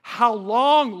 13, "How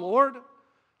long, Lord?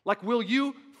 Like, will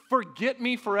you forget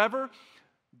me forever?"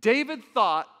 David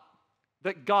thought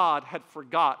that God had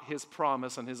forgot his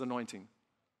promise and his anointing.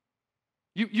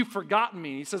 You've forgotten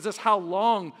me. He says this, "How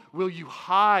long will you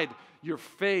hide your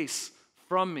face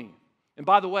from me?" And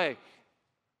by the way,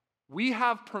 we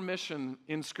have permission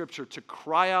in Scripture to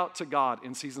cry out to God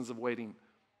in seasons of waiting.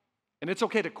 And it's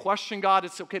okay to question God,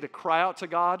 it's okay to cry out to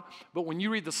God, but when you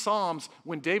read the Psalms,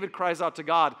 when David cries out to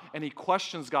God and he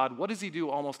questions God, what does he do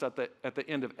almost at the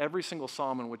end of every single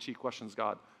psalm in which he questions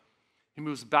God? He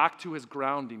moves back to his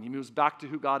grounding. He moves back to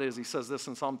who God is. He says this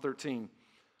in Psalm 13,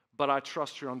 "But I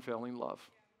trust your unfailing love."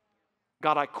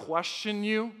 God, I question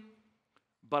you,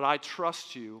 but I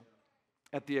trust you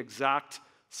at the exact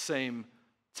same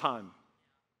time.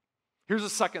 Here's a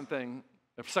second thing,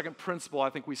 a second principle I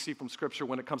think we see from Scripture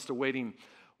when it comes to waiting.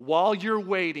 While you're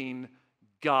waiting,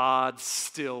 God's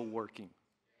still working.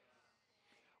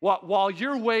 While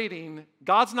you're waiting,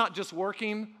 God's not just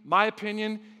working, my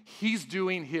opinion, He's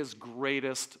doing His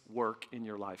greatest work in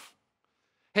your life.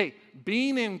 Hey,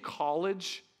 being in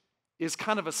college is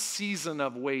kind of a season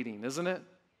of waiting, isn't it?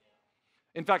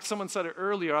 In fact, someone said it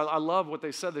earlier. I love what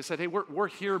they said. They said, hey, we're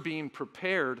here being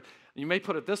prepared. You may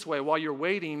put it this way, while you're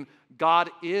waiting,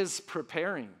 God is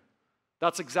preparing.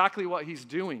 That's exactly what He's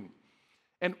doing.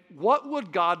 And what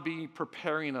would God be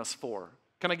preparing us for?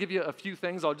 Can I give you a few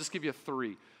things? I'll just give you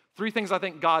three. Three things I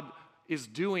think God is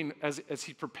doing as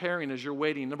He's preparing as you're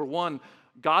waiting. Number one,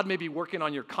 God may be working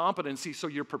on your competency so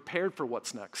you're prepared for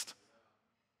what's next.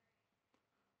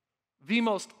 The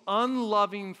most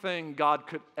unloving thing God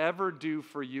could ever do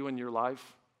for you in your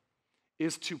life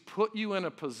is to put you in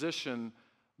a position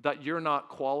that you're not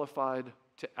qualified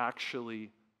to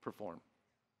actually perform.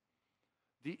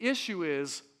 The issue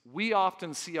is we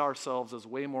often see ourselves as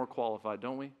way more qualified,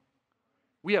 don't we?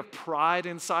 We have pride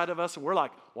inside of us, and we're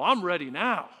like, well, I'm ready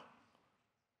now.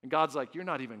 And God's like, you're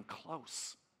not even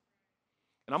close.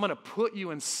 And I'm going to put you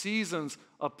in seasons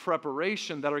of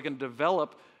preparation that are going to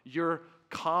develop your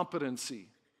competency.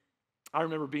 I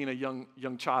remember being a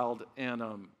young child, and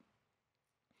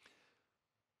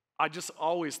I just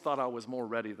always thought I was more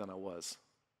ready than I was.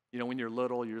 You know, when you're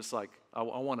little, you're just like, I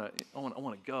want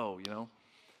to go, you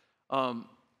know.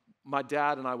 My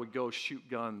dad and I would go shoot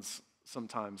guns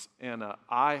sometimes, and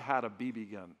I had a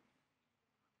BB gun,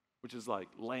 which is like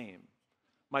lame.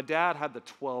 My dad had the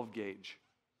 12 gauge,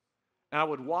 and I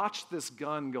would watch this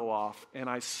gun go off, and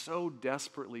I so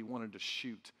desperately wanted to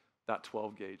shoot that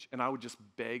 12 gauge, and I would just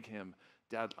beg him,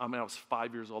 Dad, I was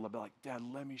 5 years old, I'd be like, Dad,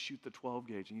 let me shoot the 12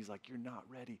 gauge, and he's like, you're not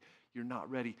ready,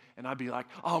 and I'd be like,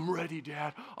 I'm ready,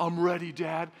 Dad,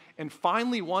 and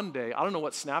finally one day, I don't know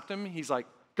what snapped him, he's like,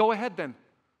 go ahead then.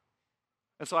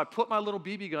 And so I put my little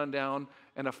BB gun down,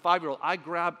 and a 5-year-old, I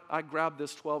grabbed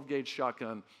this 12 gauge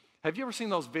shotgun. Have you ever seen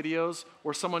those videos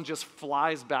where someone just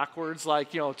flies backwards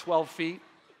like, 12 feet?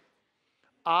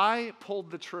 I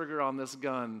pulled the trigger on this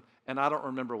gun, and I don't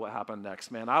remember what happened next,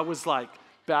 man. I was like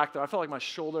back there. I felt like my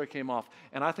shoulder came off,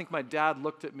 and I think my dad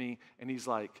looked at me, and he's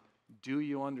like, do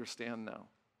you understand now?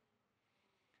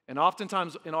 And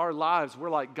oftentimes in our lives, we're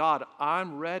like, God,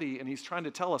 I'm ready. And He's trying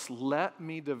to tell us, let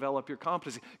me develop your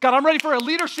competency. God, I'm ready for a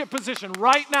leadership position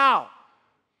right now.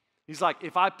 He's like,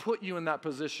 if I put you in that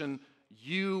position,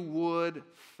 you would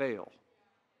fail.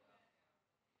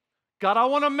 God, I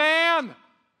want a man.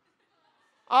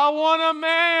 I want a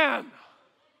man.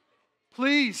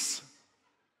 Please.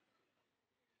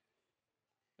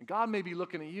 And God may be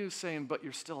looking at you saying, but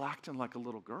you're still acting like a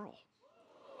little girl.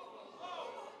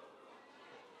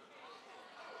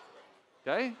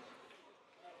 Okay?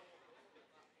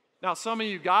 Now, some of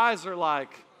you guys are like,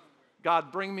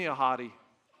 God, bring me a hottie.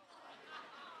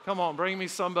 Come on, bring me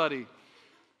somebody.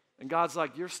 And God's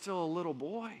like, you're still a little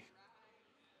boy.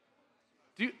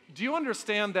 Do you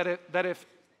understand that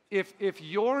if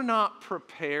you're not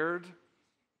prepared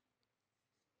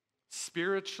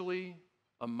spiritually,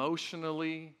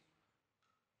 emotionally,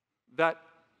 that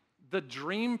the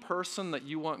dream person that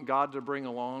you want God to bring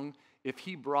along, if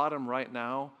He brought him right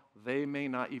now, they may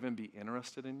not even be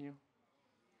interested in you?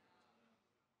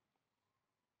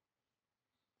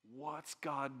 What's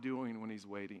God doing when He's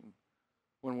waiting?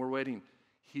 When we're waiting,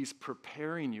 He's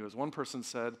preparing you. As one person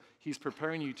said, He's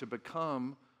preparing you to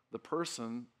become the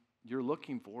person you're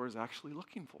looking for is actually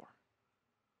looking for.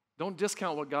 Don't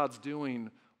discount what God's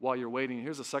doing while you're waiting.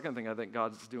 Here's the second thing I think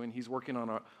God's doing. He's working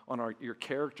on your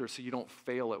character so you don't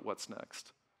fail at what's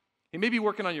next. He may be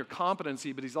working on your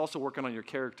competency, but He's also working on your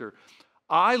character.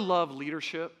 I love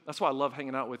leadership. That's why I love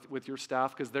hanging out with your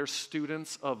staff, because they're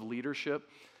students of leadership.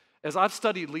 As I've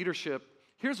studied leadership,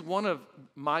 here's one of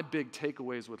my big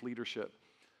takeaways with leadership.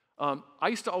 I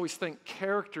used to always think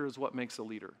character is what makes a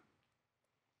leader.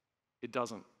 It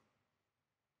doesn't.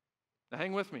 Now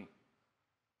hang with me.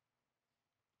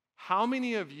 How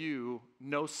many of you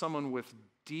know someone with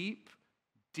deep,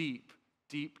 deep,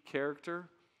 deep character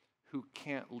who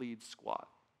can't lead squat?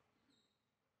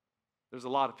 There's a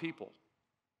lot of people.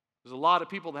 There's a lot of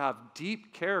people that have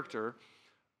deep character,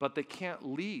 but they can't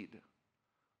lead.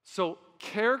 So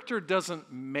character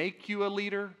doesn't make you a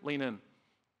leader. Lean in.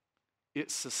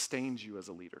 It sustains you as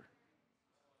a leader.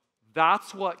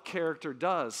 That's what character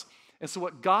does. And so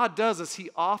what God does is he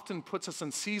often puts us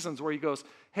in seasons where he goes,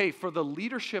 hey, for the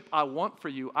leadership I want for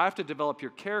you, I have to develop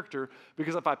your character,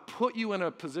 because if I put you in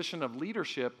a position of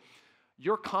leadership,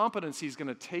 your competency is going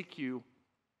to take you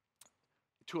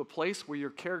to a place where your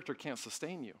character can't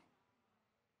sustain you.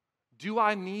 Do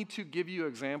I need to give you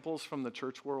examples from the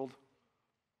church world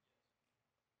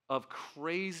of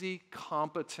crazy,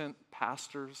 competent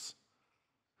pastors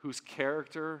whose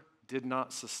character did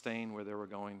not sustain where they were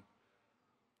going?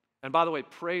 And by the way,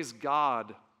 praise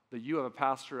God that you have a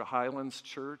pastor at Highlands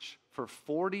Church for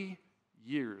 40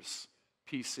 years,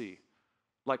 PC.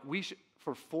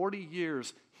 For 40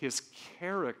 years, his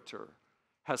character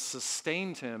has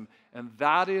sustained him, and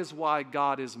that is why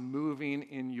God is moving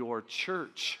in your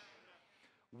church.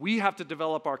 We have to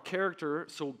develop our character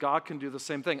so God can do the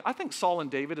same thing. I think Saul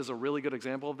and David is a really good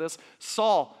example of this.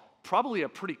 Saul, probably a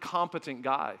pretty competent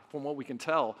guy from what we can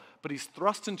tell, but he's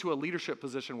thrust into a leadership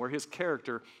position where his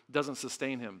character doesn't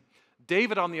sustain him.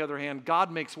 David, on the other hand,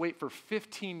 God makes wait for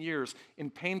 15 years in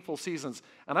painful seasons.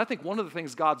 And I think one of the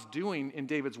things God's doing in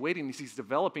David's waiting is he's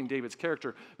developing David's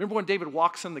character. Remember when David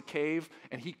walks in the cave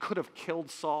and he could have killed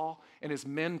Saul, and his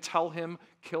men tell him,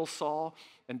 kill Saul?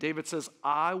 And David says,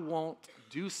 I won't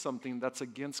do something that's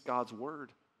against God's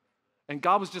word. And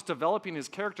God was just developing his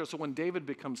character, so when David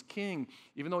becomes king,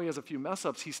 even though he has a few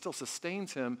mess-ups, he still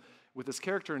sustains him with his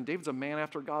character, and David's a man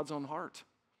after God's own heart.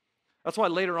 That's why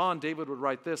later on, David would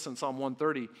write this in Psalm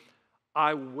 130,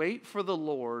 I wait for the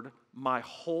Lord, my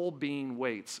whole being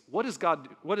waits. What is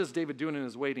David doing in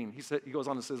his waiting? He goes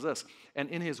on and says this, and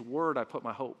in his word I put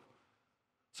my hope.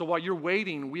 So while you're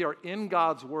waiting, we are in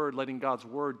God's word, letting God's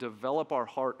word develop our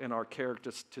heart and our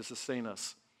character to sustain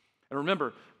us. And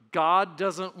remember, God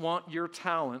doesn't want your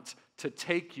talent to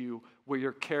take you where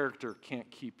your character can't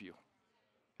keep you.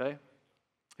 Okay?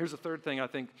 Here's the third thing I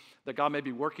think that God may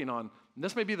be working on, and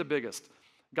this may be the biggest.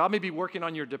 God may be working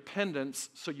on your dependence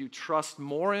so you trust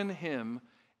more in him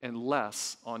and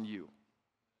less on you.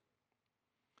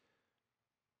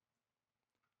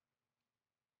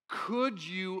 Could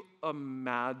you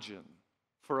imagine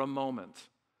for a moment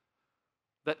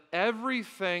that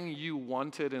everything you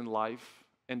wanted in life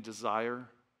and desire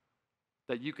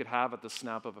that you could have at the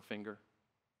snap of a finger?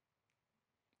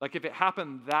 Like if it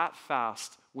happened that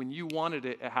fast, when you wanted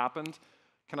it, it happened.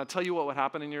 Can I tell you what would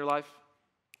happen in your life?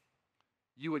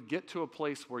 You would get to a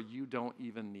place where you don't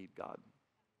even need God.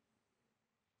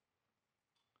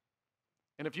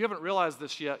 And if you haven't realized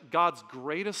this yet, God's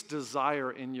greatest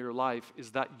desire in your life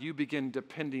is that you begin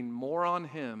depending more on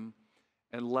him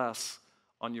and less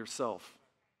on yourself.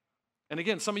 And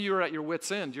again, some of you are at your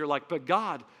wits' end. You're like, but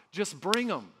God, just bring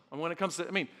them. And when it comes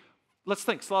to, let's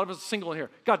think. A lot of us are single in here.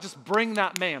 God, just bring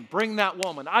that man, bring that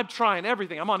woman. I'm trying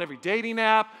everything. I'm on every dating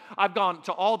app. I've gone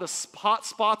to all the hot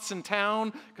spots in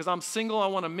town because I'm single. I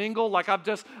want to mingle.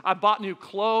 I bought new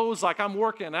clothes. Like I'm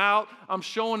working out. I'm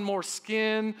showing more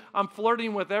skin. I'm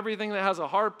flirting with everything that has a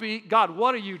heartbeat. God,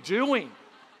 what are you doing?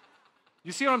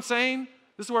 You see what I'm saying?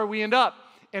 This is where we end up.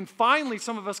 And finally,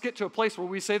 some of us get to a place where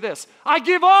we say this, I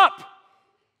give up.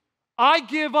 I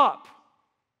give up.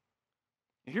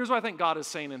 And here's what I think God is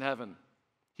saying in heaven.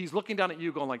 He's looking down at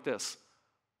you going like this,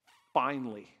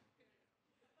 finally.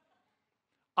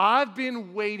 I've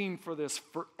been waiting for this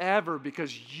forever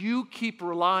because you keep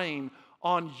relying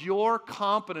on your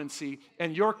competency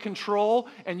and your control,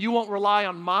 and you won't rely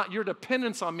on your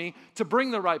dependence on me to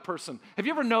bring the right person. Have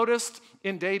you ever noticed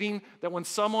in dating that when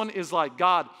someone is like,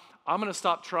 God, I'm going to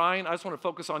stop trying, I just want to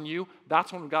focus on you,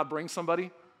 that's when God brings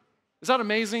somebody? Is that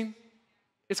amazing?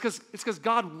 It's because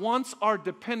God wants our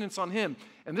dependence on him.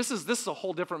 And this is a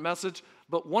whole different message,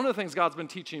 but one of the things God's been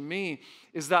teaching me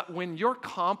is that when your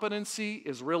competency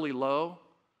is really low,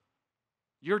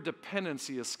 your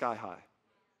dependency is sky high.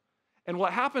 And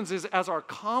what happens is as our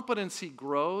competency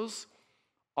grows,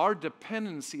 our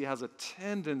dependency has a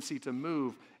tendency to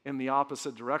move in the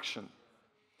opposite direction.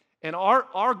 And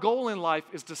our goal in life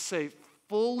is to say,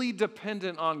 fully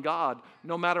dependent on God,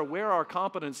 no matter where our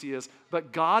competency is.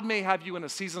 But God may have you in a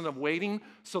season of waiting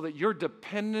so that your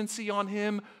dependency on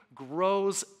Him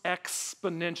grows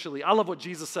exponentially. I love what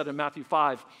Jesus said in Matthew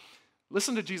 5.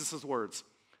 Listen to Jesus' words.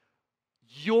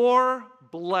 You're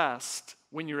blessed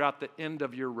when you're at the end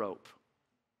of your rope.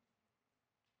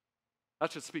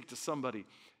 That should speak to somebody.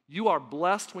 You are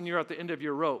blessed when you're at the end of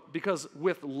your rope, because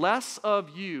with less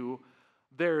of you,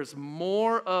 there's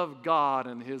more of God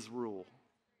and His rule.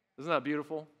 Isn't that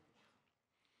beautiful?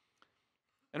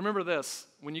 And remember this,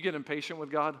 when you get impatient with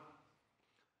God,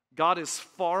 God is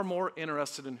far more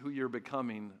interested in who you're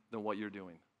becoming than what you're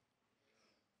doing.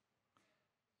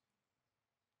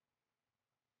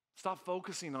 Stop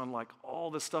focusing on like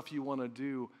all the stuff you want to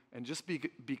do and just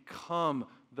become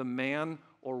the man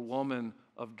or woman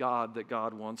of God that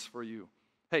God wants for you.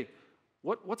 Hey,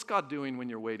 what's God doing when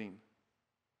you're waiting?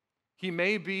 He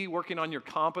may be working on your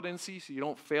competency so you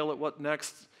don't fail at what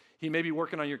next. He may be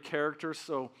working on your character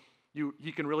so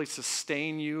He can really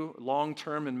sustain you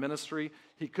long-term in ministry.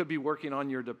 He could be working on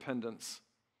your dependence.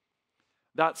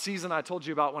 That season I told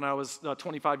you about when I was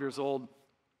 25 years old,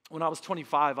 when I was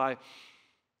 25,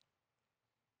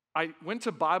 I went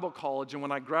to Bible college, and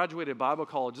when I graduated Bible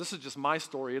college, this is just my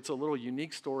story. It's a little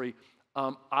unique story.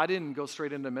 I didn't go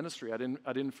straight into ministry. I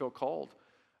didn't feel called.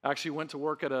 I actually went to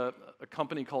work at a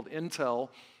company called Intel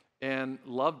and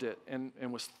loved it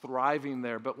and was thriving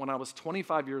there. But when I was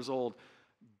 25 years old,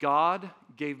 God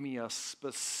gave me a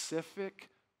specific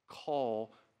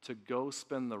call to go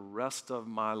spend the rest of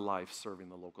my life serving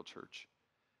the local church.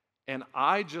 And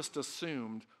I just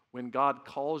assumed when God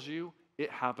calls you, it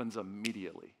happens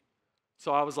immediately.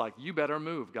 So I was like, you better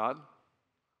move, God.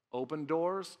 Open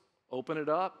doors, open it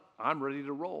up. I'm ready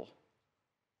to roll.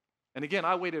 And again,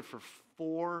 I waited for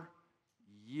 4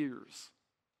 years.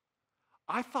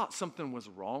 I thought something was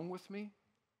wrong with me.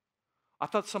 I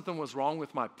thought something was wrong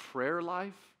with my prayer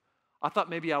life. I thought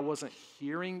maybe I wasn't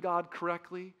hearing God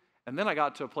correctly. And then I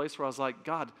got to a place where I was like,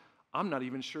 God, I'm not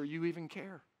even sure you even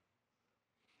care.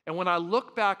 And when I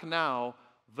look back now,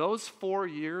 those 4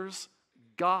 years,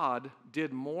 God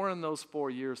did more in those 4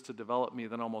 years to develop me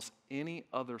than almost any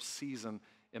other season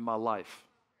in my life.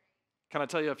 Can I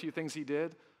tell you a few things He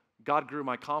did? God grew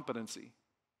my competency.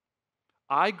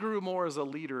 I grew more as a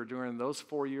leader during those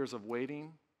 4 years of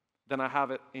waiting than I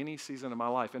have at any season in my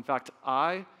life. In fact,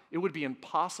 it would be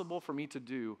impossible for me to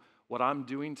do what I'm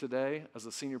doing today as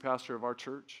a senior pastor of our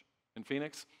church in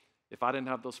Phoenix if I didn't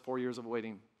have those 4 years of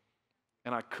waiting.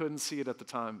 And I couldn't see it at the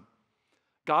time.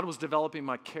 God was developing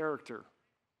my character.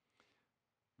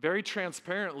 Very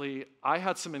transparently, I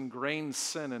had some ingrained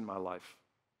sin in my life.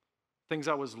 Things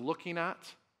I was looking at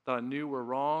that I knew were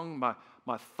wrong.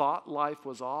 My thought life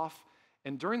was off.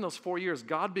 And during those 4 years,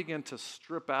 God began to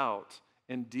strip out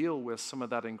and deal with some of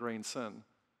that ingrained sin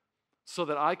so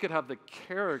that I could have the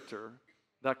character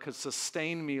that could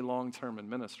sustain me long-term in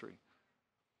ministry.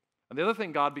 And the other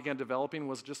thing God began developing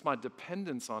was just my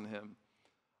dependence on Him.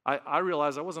 I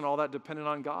realized I wasn't all that dependent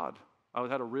on God. I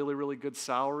had a really, really good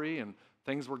salary and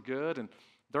things were good. And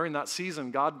during that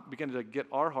season, God began to get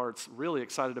our hearts really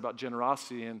excited about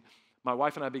generosity. And my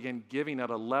wife and I began giving at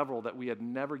a level that we had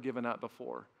never given at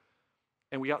before.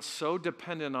 And we got so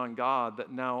dependent on God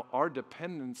that now our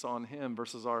dependence on Him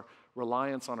versus our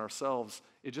reliance on ourselves,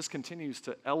 it just continues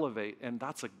to elevate. And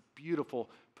that's a beautiful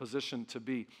position to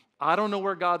be. I don't know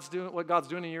what God's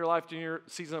doing in your life during your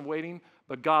season of waiting,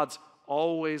 but God's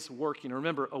always working.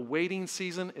 Remember, a waiting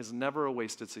season is never a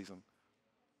wasted season.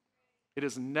 It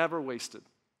is never wasted.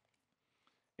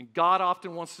 And God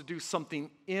often wants to do something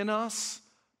in us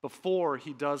before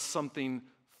He does something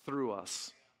through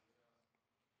us.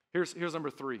 Here's number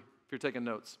 3, if you're taking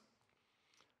notes.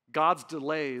 God's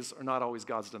delays are not always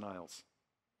God's denials.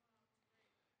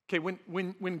 Okay,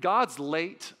 when God's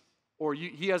late or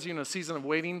He has you in a season of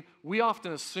waiting, we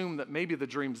often assume that maybe the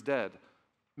dream's dead.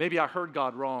 Maybe I heard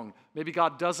God wrong. Maybe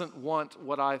God doesn't want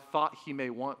what I thought He may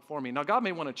want for me. Now, God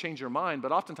may want to change your mind,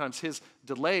 but oftentimes His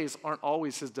delays aren't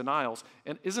always His denials.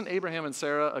 And isn't Abraham and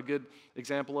Sarah a good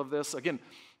example of this? Again,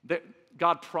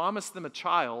 God promised them a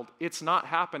child. It's not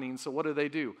happening, so what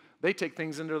do? They take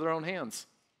things into their own hands.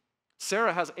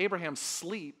 Sarah has Abraham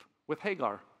sleep with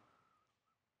Hagar.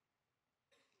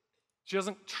 She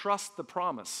doesn't trust the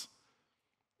promise.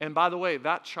 And by the way,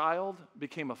 that child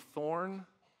became a thorn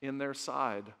in their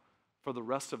side for the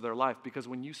rest of their life, because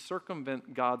when you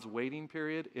circumvent God's waiting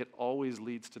period, it always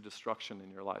leads to destruction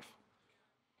in your life.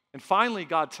 And finally,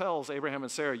 God tells Abraham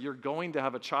and Sarah, you're going to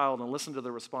have a child, and listen to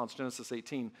the response, Genesis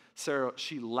 18. Sarah,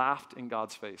 she laughed in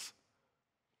God's face.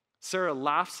 Sarah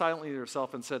laughed silently to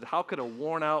herself and said, how could a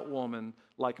worn-out woman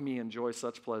like me enjoy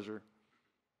such pleasure?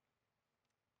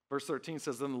 Verse 13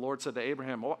 says, then the Lord said to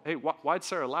Abraham, hey, why'd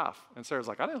Sarah laugh? And Sarah's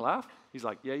like, I didn't laugh. He's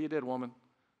like, yeah, you did, woman.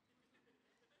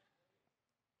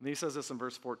 And he says this in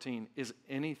verse 14, is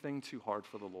anything too hard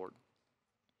for the Lord?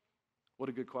 What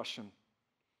a good question.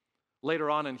 Later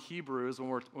on in Hebrews,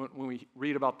 when we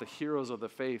read about the heroes of the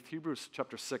faith, Hebrews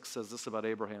chapter 6 says this about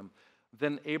Abraham.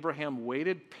 Then Abraham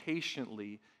waited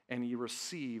patiently, and he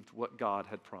received what God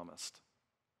had promised.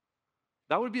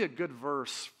 That would be a good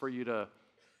verse for you to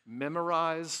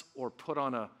memorize or put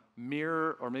on a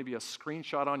mirror or maybe a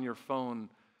screenshot on your phone,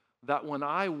 that when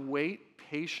I wait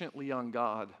patiently on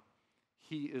God,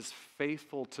 He is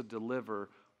faithful to deliver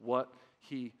what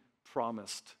He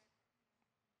promised.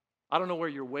 I don't know where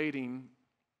you're waiting,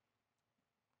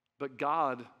 but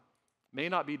God may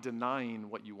not be denying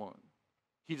what you want.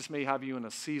 He just may have you in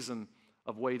a season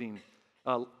of waiting.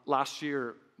 Last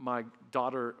year, my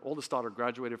oldest daughter,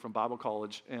 graduated from Bible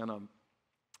college, and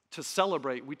to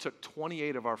celebrate, we took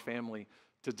 28 of our family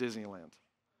to Disneyland.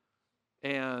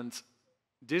 And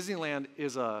Disneyland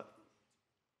is a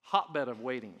hotbed of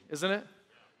waiting, isn't it?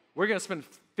 We're going to spend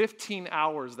 15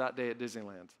 hours that day at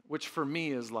Disneyland, which for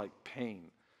me is like pain.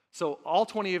 So all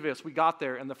 20 of us, we got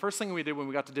there, and the first thing we did when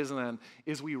we got to Disneyland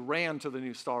is we ran to the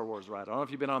new Star Wars ride. I don't know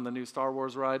if you've been on the new Star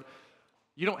Wars ride.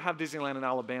 You don't have Disneyland in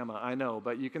Alabama, I know,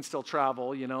 but you can still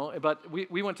travel, you know. But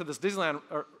we went to this Disneyland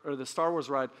or the Star Wars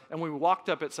ride, and when we walked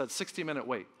up, it said 60-minute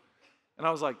wait. And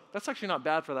I was like, that's actually not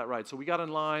bad for that ride. So we got in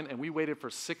line, and we waited for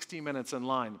 60 minutes in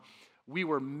line. We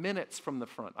were minutes from the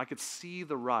front. I could see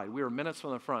the ride. We were minutes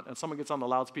from the front, and someone gets on the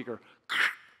loudspeaker.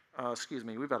 Excuse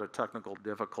me, we've had a technical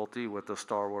difficulty with the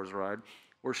Star Wars ride.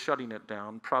 We're shutting it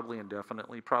down, probably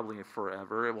indefinitely, probably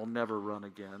forever. It will never run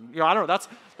again. You know, I don't know.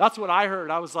 That's what I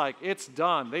heard. I was like, it's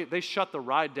done. They shut the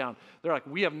ride down. They're like,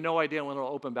 we have no idea when it'll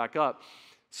open back up.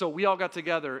 So we all got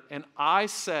together, and I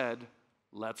said,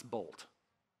 let's bolt.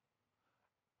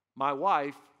 My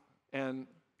wife and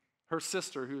her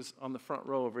sister, who's on the front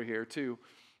row over here too,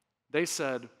 they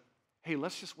said, hey,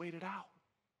 let's just wait it out.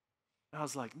 And I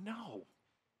was like, no.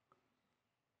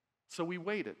 So we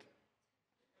waited.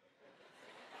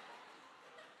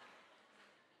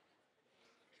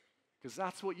 Because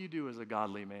that's what you do as a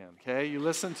godly man, okay? You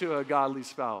listen to a godly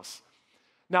spouse.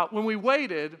 Now, when we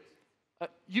waited,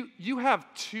 you have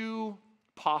two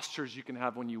postures you can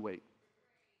have when you wait,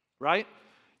 right?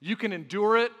 You can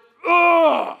endure it,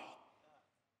 or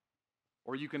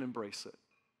you can embrace it.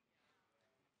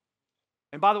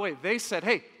 And by the way, they said,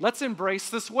 hey, let's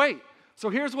embrace this wait. So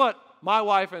here's what my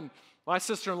wife and my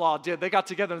sister-in-law did. They got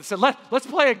together and said, let's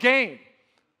play a game.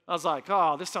 I was like,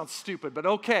 oh, this sounds stupid, but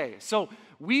okay. So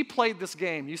we played this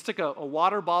game. You stick a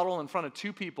water bottle in front of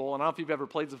two people, and I don't know if you've ever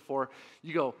played this before.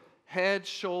 You go head,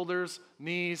 shoulders,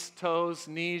 knees, toes,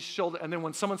 knees, shoulder, and then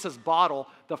when someone says bottle,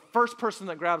 the first person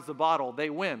that grabs the bottle, they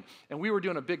win. And we were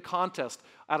doing a big contest.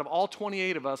 Out of all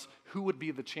 28 of us, who would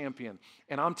be the champion?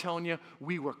 And I'm telling you,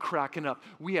 we were cracking up.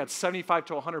 We had 75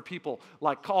 to 100 people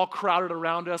like all crowded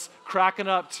around us, cracking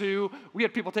up too. We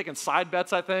had people taking side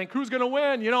bets, I think. Who's going to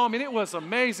win? You know, I mean, it was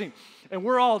amazing. And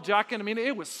we're all jacking. I mean,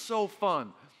 it was so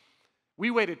fun.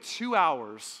 We waited 2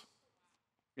 hours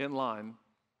in line,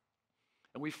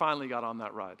 and we finally got on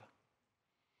that ride.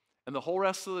 And the whole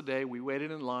rest of the day, we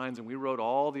waited in lines, and we rode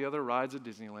all the other rides at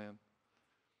Disneyland.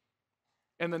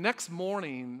 And the next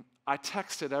morning, I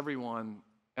texted everyone,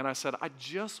 and I said, I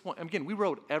just want, again, we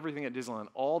rode everything at Disneyland,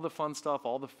 all the fun stuff,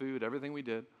 all the food, everything we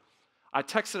did. I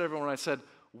texted everyone, and I said,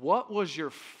 what was your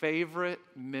favorite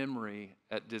memory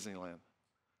at Disneyland?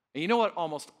 And you know what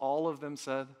almost all of them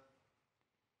said?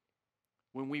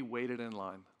 When we waited in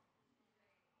line.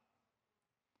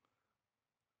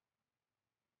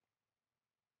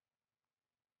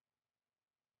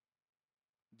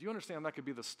 Do you understand that could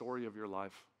be the story of your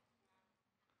life?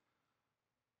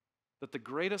 That the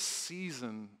greatest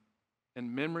season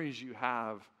and memories you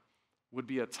have would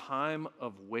be a time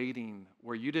of waiting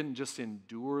where you didn't just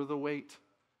endure the wait,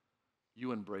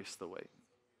 you embrace the wait.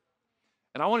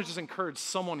 And I want to just encourage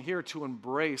someone here to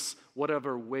embrace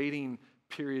whatever waiting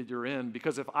period you're in,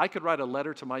 because if I could write a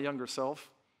letter to my younger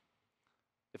self,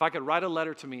 if I could write a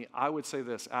letter to me, I would say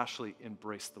this: Ashley,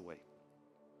 embrace the wait.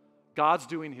 God's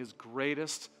doing His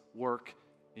greatest work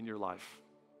in your life.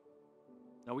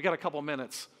 Now, we got a couple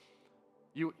minutes.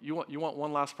 You want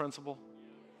one last principle?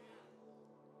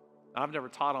 I've never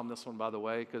taught on this one, by the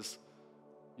way, because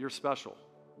you're special.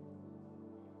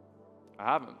 I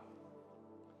haven't.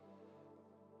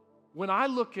 When I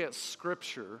look at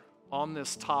Scripture on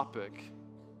this topic,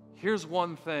 here's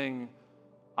one thing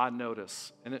I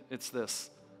notice, and it's this.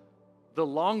 The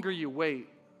longer you wait,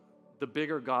 the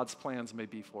bigger God's plans may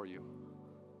be for you.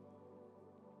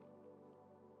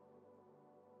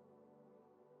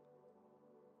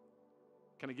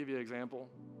 Can I give you an example?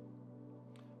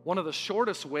 One of the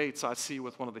shortest waits I see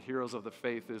with one of the heroes of the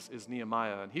faith is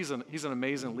Nehemiah. And he's an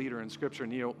amazing leader in Scripture.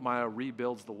 Nehemiah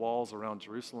rebuilds the walls around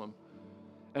Jerusalem.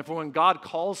 And from when God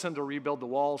calls him to rebuild the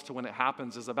walls to when it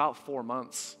happens is about 4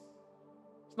 months.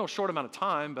 It's no short amount of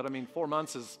time, but 4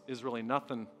 months is really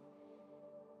nothing.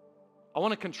 I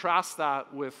want to contrast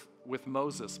that with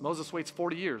Moses. Moses waits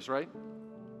 40 years, right?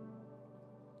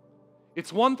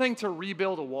 It's one thing to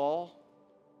rebuild a wall.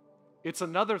 It's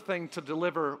another thing to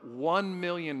deliver 1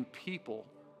 million people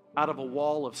out of a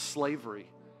wall of slavery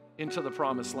into the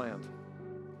promised land.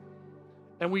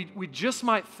 And we just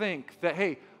might think that,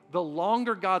 hey, the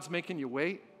longer God's making you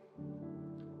wait,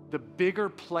 the bigger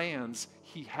plans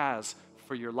he has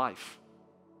for your life.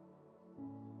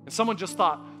 And someone just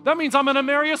thought, that means I'm going to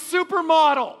marry a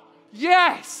supermodel.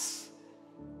 Yes.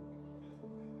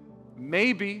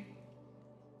 Maybe.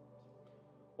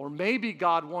 Or maybe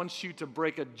God wants you to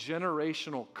break a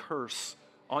generational curse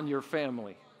on your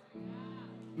family.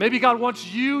 Maybe God wants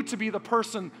you to be the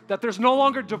person that there's no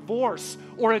longer divorce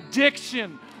or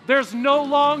addiction. There's no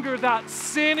longer that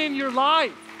sin in your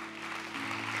life.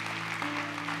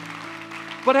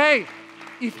 But hey,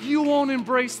 if you won't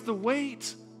embrace the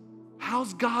wait,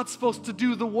 how's God supposed to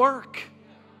do the work?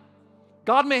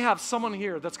 God may have someone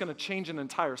here that's going to change an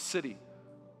entire city,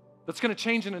 that's going to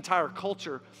change an entire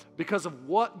culture because of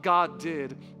what God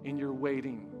did in your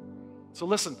waiting. So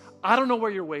listen, I don't know where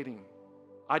you're waiting.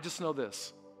 I just know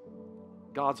this.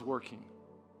 God's working.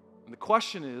 And the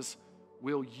question is,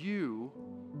 will you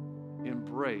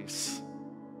embrace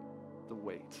the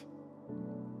wait?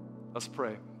 Let's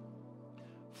pray.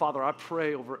 Father, I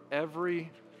pray over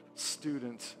every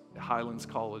student at Highlands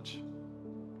College,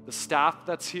 the staff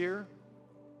that's here,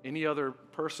 any other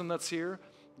person that's here.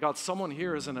 God, someone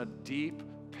here is in a deep,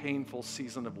 painful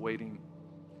season of waiting,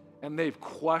 and they've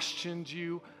questioned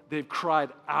you. They've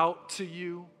cried out to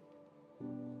you.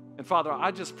 And Father, I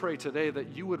just pray today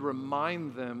that you would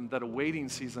remind them that a waiting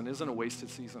season isn't a wasted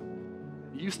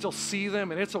season. You still see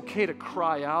them, and it's okay to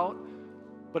cry out,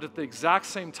 but at the exact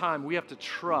same time, we have to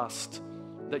trust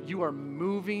that you are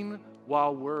moving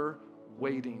while we're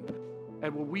waiting.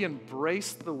 And will we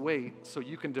embrace the wait so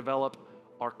you can develop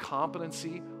our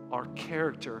competency, our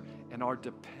character, and our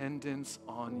dependence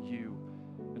on you.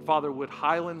 And Father, would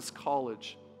Highlands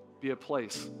College be a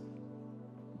place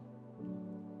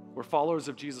where followers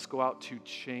of Jesus go out to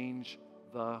change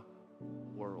the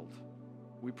world?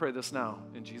 We pray this now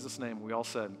in Jesus' name. We all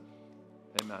said,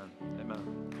 amen.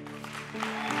 Amen.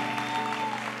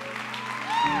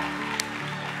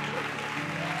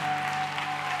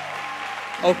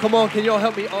 Oh, come on. Can y'all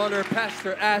help me honor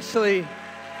Pastor Ashley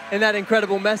and that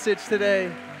incredible message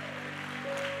today?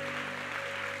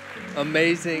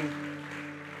 Amazing.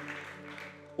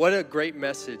 What a great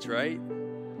message, right?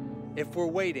 If we're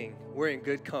waiting, we're in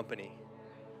good company.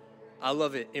 I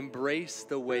love it. Embrace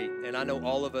the wait. And I know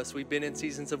all of us, we've been in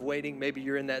seasons of waiting. Maybe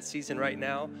you're in that season right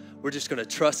now. We're just going to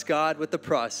trust God with the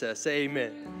process.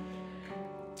 Amen.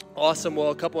 Awesome.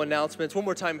 Well, a couple announcements. One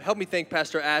more time, help me thank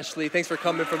Pastor Ashley. Thanks for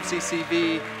coming from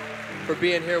CCV, for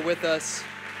being here with us.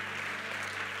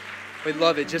 We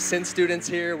love it. Just send students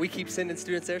here. We keep sending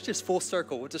students there. It's just full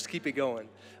circle. We'll just keep it going.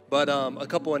 But a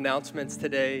couple announcements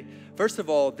today. First of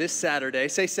all, this Saturday,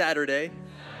 say Saturday,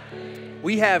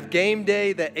 we have game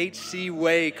day the HC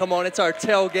way. Come on, it's our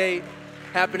tailgate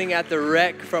happening at the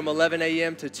Rec from 11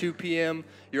 a.m. to 2 p.m.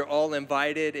 You're all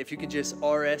invited. If you can just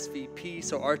RSVP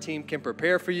so our team can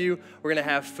prepare for you. We're going to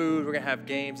have food. We're going to have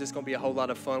games. It's going to be a whole lot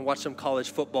of fun. Watch some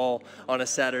college football on a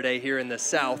Saturday here in the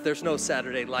South. There's no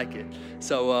Saturday like it.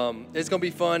 So it's going to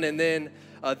be fun. And then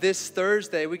this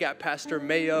Thursday, we got Pastor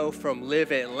Mayo from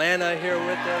Live Atlanta here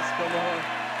with us. Come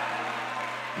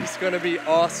on. It's going to be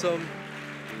awesome.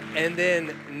 And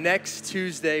then next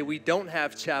Tuesday, we don't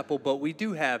have chapel, but we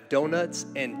do have donuts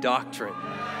and doctrine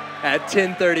at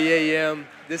 10:30 a.m.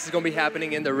 This is going to be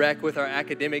happening in the Rec with our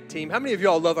academic team. How many of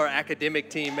y'all love our academic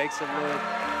team? Make some noise.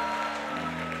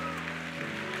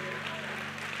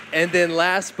 And then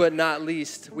last but not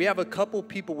least, we have a couple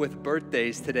people with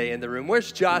birthdays today in the room.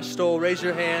 Where's Josh Stoll? Raise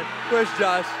your hand. Where's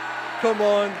Josh? Come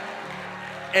on.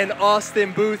 And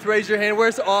Austin Booth, raise your hand.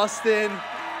 Where's Austin?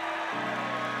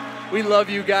 We love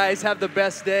you guys. Have the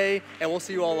best day, and we'll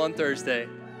see you all on Thursday.